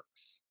it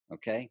works.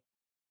 Okay.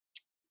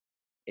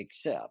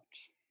 Except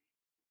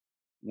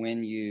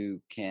when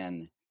you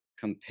can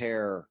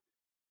compare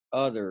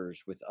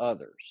others with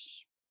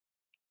others.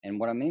 And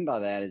what I mean by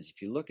that is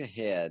if you look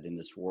ahead in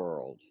this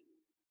world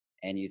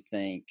and you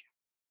think,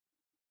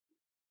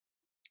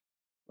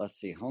 let's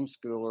see,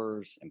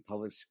 homeschoolers and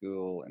public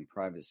school and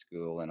private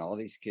school, and all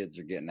these kids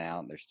are getting out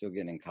and they're still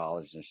getting in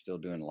college and they're still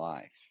doing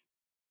life,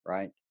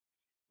 right?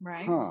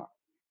 Right.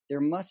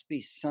 There must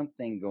be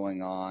something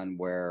going on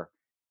where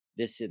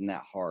this isn't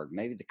that hard.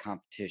 Maybe the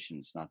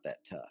competition's not that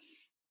tough.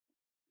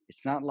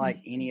 It's not like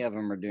any of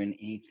them are doing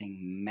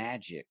anything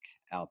magic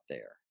out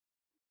there.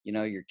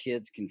 Your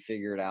kids can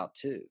figure it out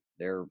too.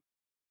 They're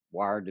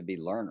wired to be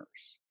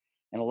learners.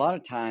 And a lot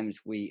of times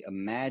we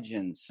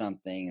imagine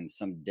something and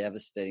some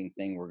devastating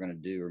thing we're going to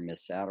do or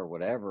miss out or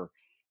whatever,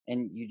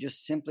 and you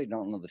just simply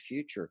don't know the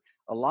future.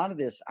 A lot of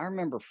this, I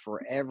remember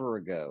forever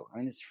ago.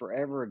 It's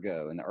forever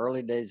ago in the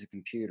early days of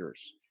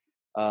computers.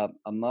 A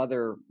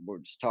mother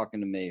was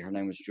talking to me. Her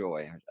name was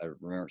Joy. I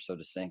remember it so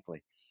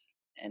distinctly.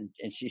 And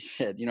she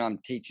said, I'm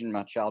teaching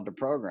my child to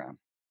program.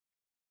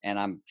 And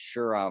I'm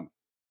sure I'll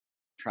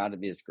try to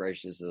be as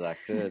gracious as I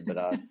could, but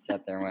I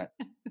sat there and went,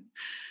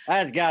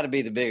 that's got to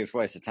be the biggest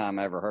waste of time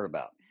I ever heard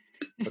about.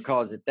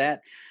 Because at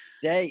that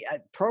day,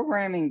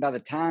 programming, by the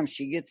time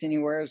she gets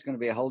anywhere, is going to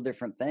be a whole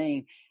different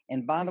thing.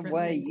 And by the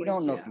way, you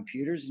don't know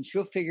computers, and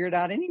she'll figure it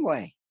out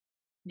anyway.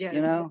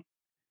 Yes.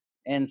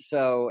 And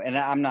so, and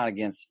I'm not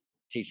against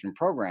teaching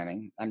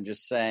programming. I'm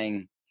just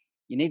saying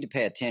you need to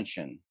pay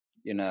attention,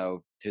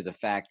 to the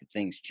fact that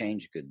things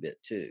change a good bit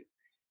too.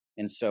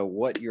 And so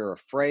what you're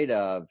afraid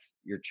of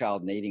your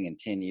child needing in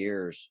 10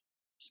 years,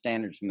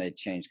 standards may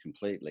change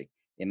completely.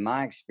 In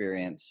my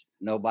experience,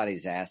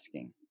 nobody's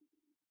asking.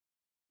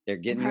 They're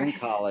getting you in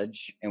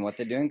college, and what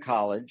they do in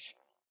college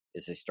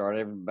is they start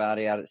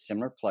everybody out at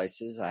similar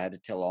places. I had to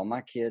tell all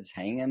my kids,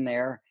 hang in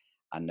there.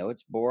 I know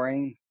it's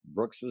boring.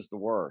 Brooks was the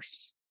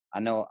worst. I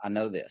know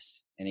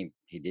this. And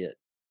he did.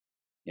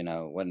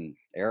 Wasn't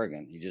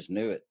arrogant. He just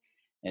knew it.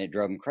 And it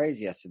drove him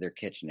crazy. I said, they're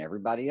catching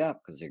everybody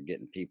up because they're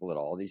getting people at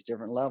all these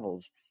different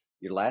levels.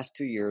 Your last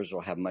 2 years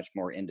will have much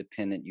more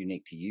independent,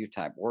 unique to you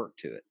type work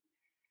to it.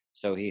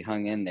 So he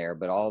hung in there,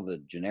 but all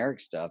the generic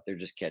stuff, they're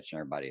just catching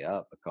everybody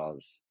up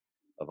because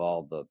of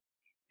all the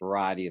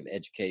variety of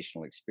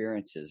educational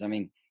experiences.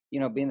 Being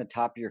the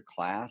top of your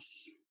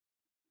class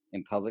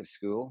in public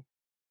school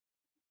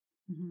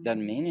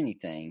doesn't mean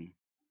anything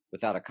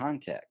without a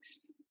context.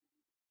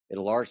 At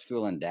a large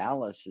school in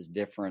Dallas is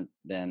different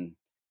than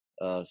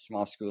a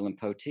small school in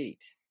Poteet,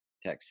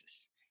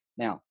 Texas.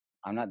 Now,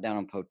 I'm not down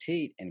on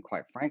Poteet, and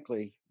quite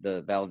frankly,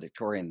 the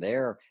valedictorian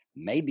there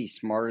may be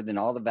smarter than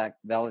all the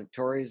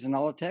valedictorians in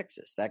all of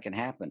Texas. That can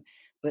happen.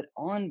 But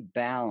on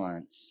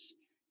balance,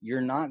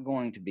 you're not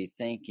going to be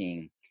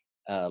thinking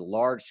a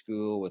large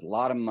school with a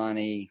lot of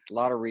money, a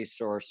lot of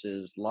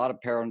resources, a lot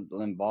of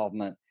parental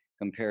involvement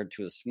compared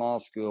to a small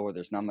school where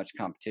there's not much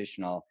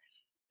competition.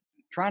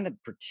 Trying to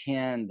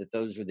pretend that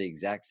those are the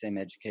exact same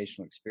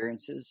educational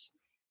experiences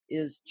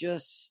is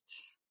just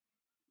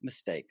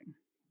mistaken,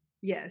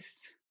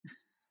 Yes.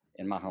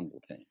 in my humble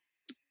opinion.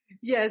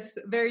 Yes,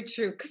 very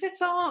true. Because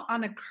it's all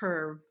on a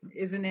curve,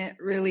 isn't it?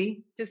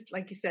 Really, just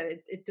like you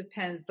said, it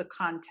depends the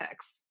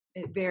context.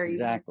 It varies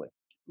Exactly.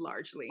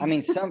 largely. I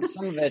mean, some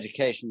of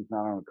education is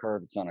not on a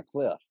curve; it's on a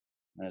cliff,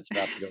 and it's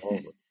about to go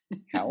over.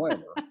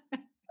 However,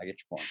 I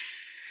get your point.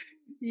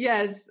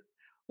 Yes.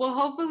 Well,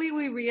 hopefully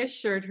we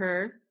reassured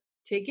her.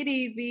 Take it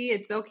easy.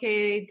 It's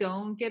okay.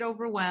 Don't get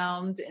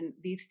overwhelmed. And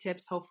these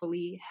tips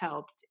hopefully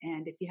helped.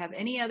 And if you have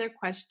any other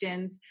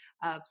questions,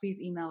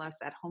 please email us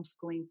at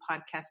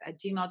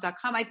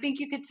homeschoolingpodcast@gmail.com. I think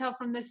you could tell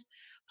from this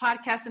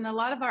podcast and a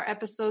lot of our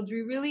episodes,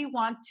 we really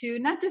want to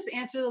not just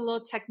answer the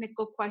little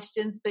technical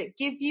questions, but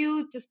give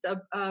you just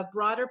a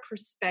broader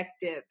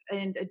perspective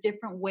and a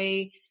different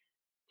way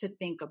to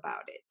think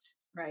about it.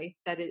 Right,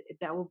 that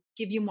will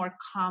give you more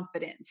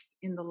confidence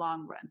in the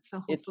long run.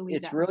 So hopefully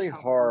it's that really was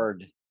helpful.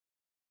 hard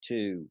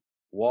to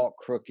walk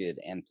crooked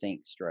and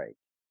think straight.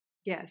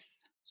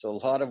 Yes. So a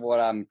lot of what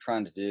I'm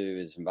trying to do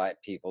is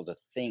invite people to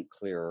think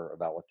clearer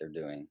about what they're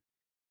doing,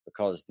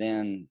 because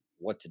then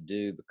what to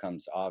do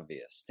becomes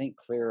obvious. Think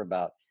clear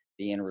about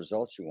the end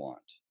results you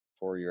want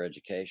for your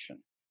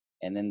education,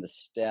 and then the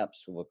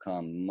steps will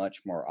become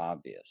much more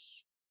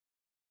obvious.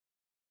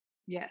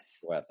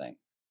 Yes. That's what I think.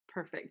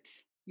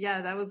 Perfect.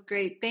 Yeah, that was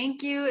great.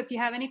 Thank you. If you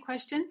have any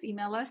questions,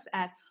 email us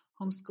at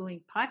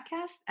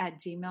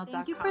homeschoolingpodcast@gmail.com.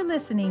 Thank you for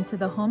listening to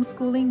the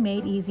Homeschooling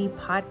Made Easy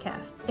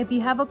podcast. If you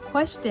have a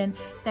question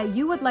that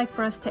you would like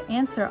for us to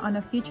answer on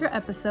a future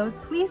episode,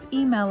 please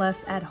email us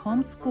at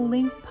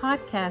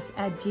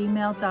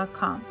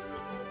homeschoolingpodcast@gmail.com.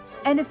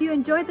 And if you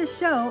enjoyed the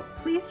show,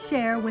 please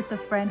share with a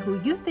friend who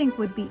you think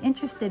would be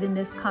interested in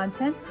this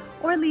content,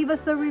 or leave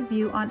us a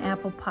review on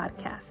Apple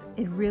Podcasts.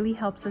 It really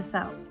helps us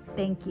out.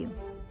 Thank you.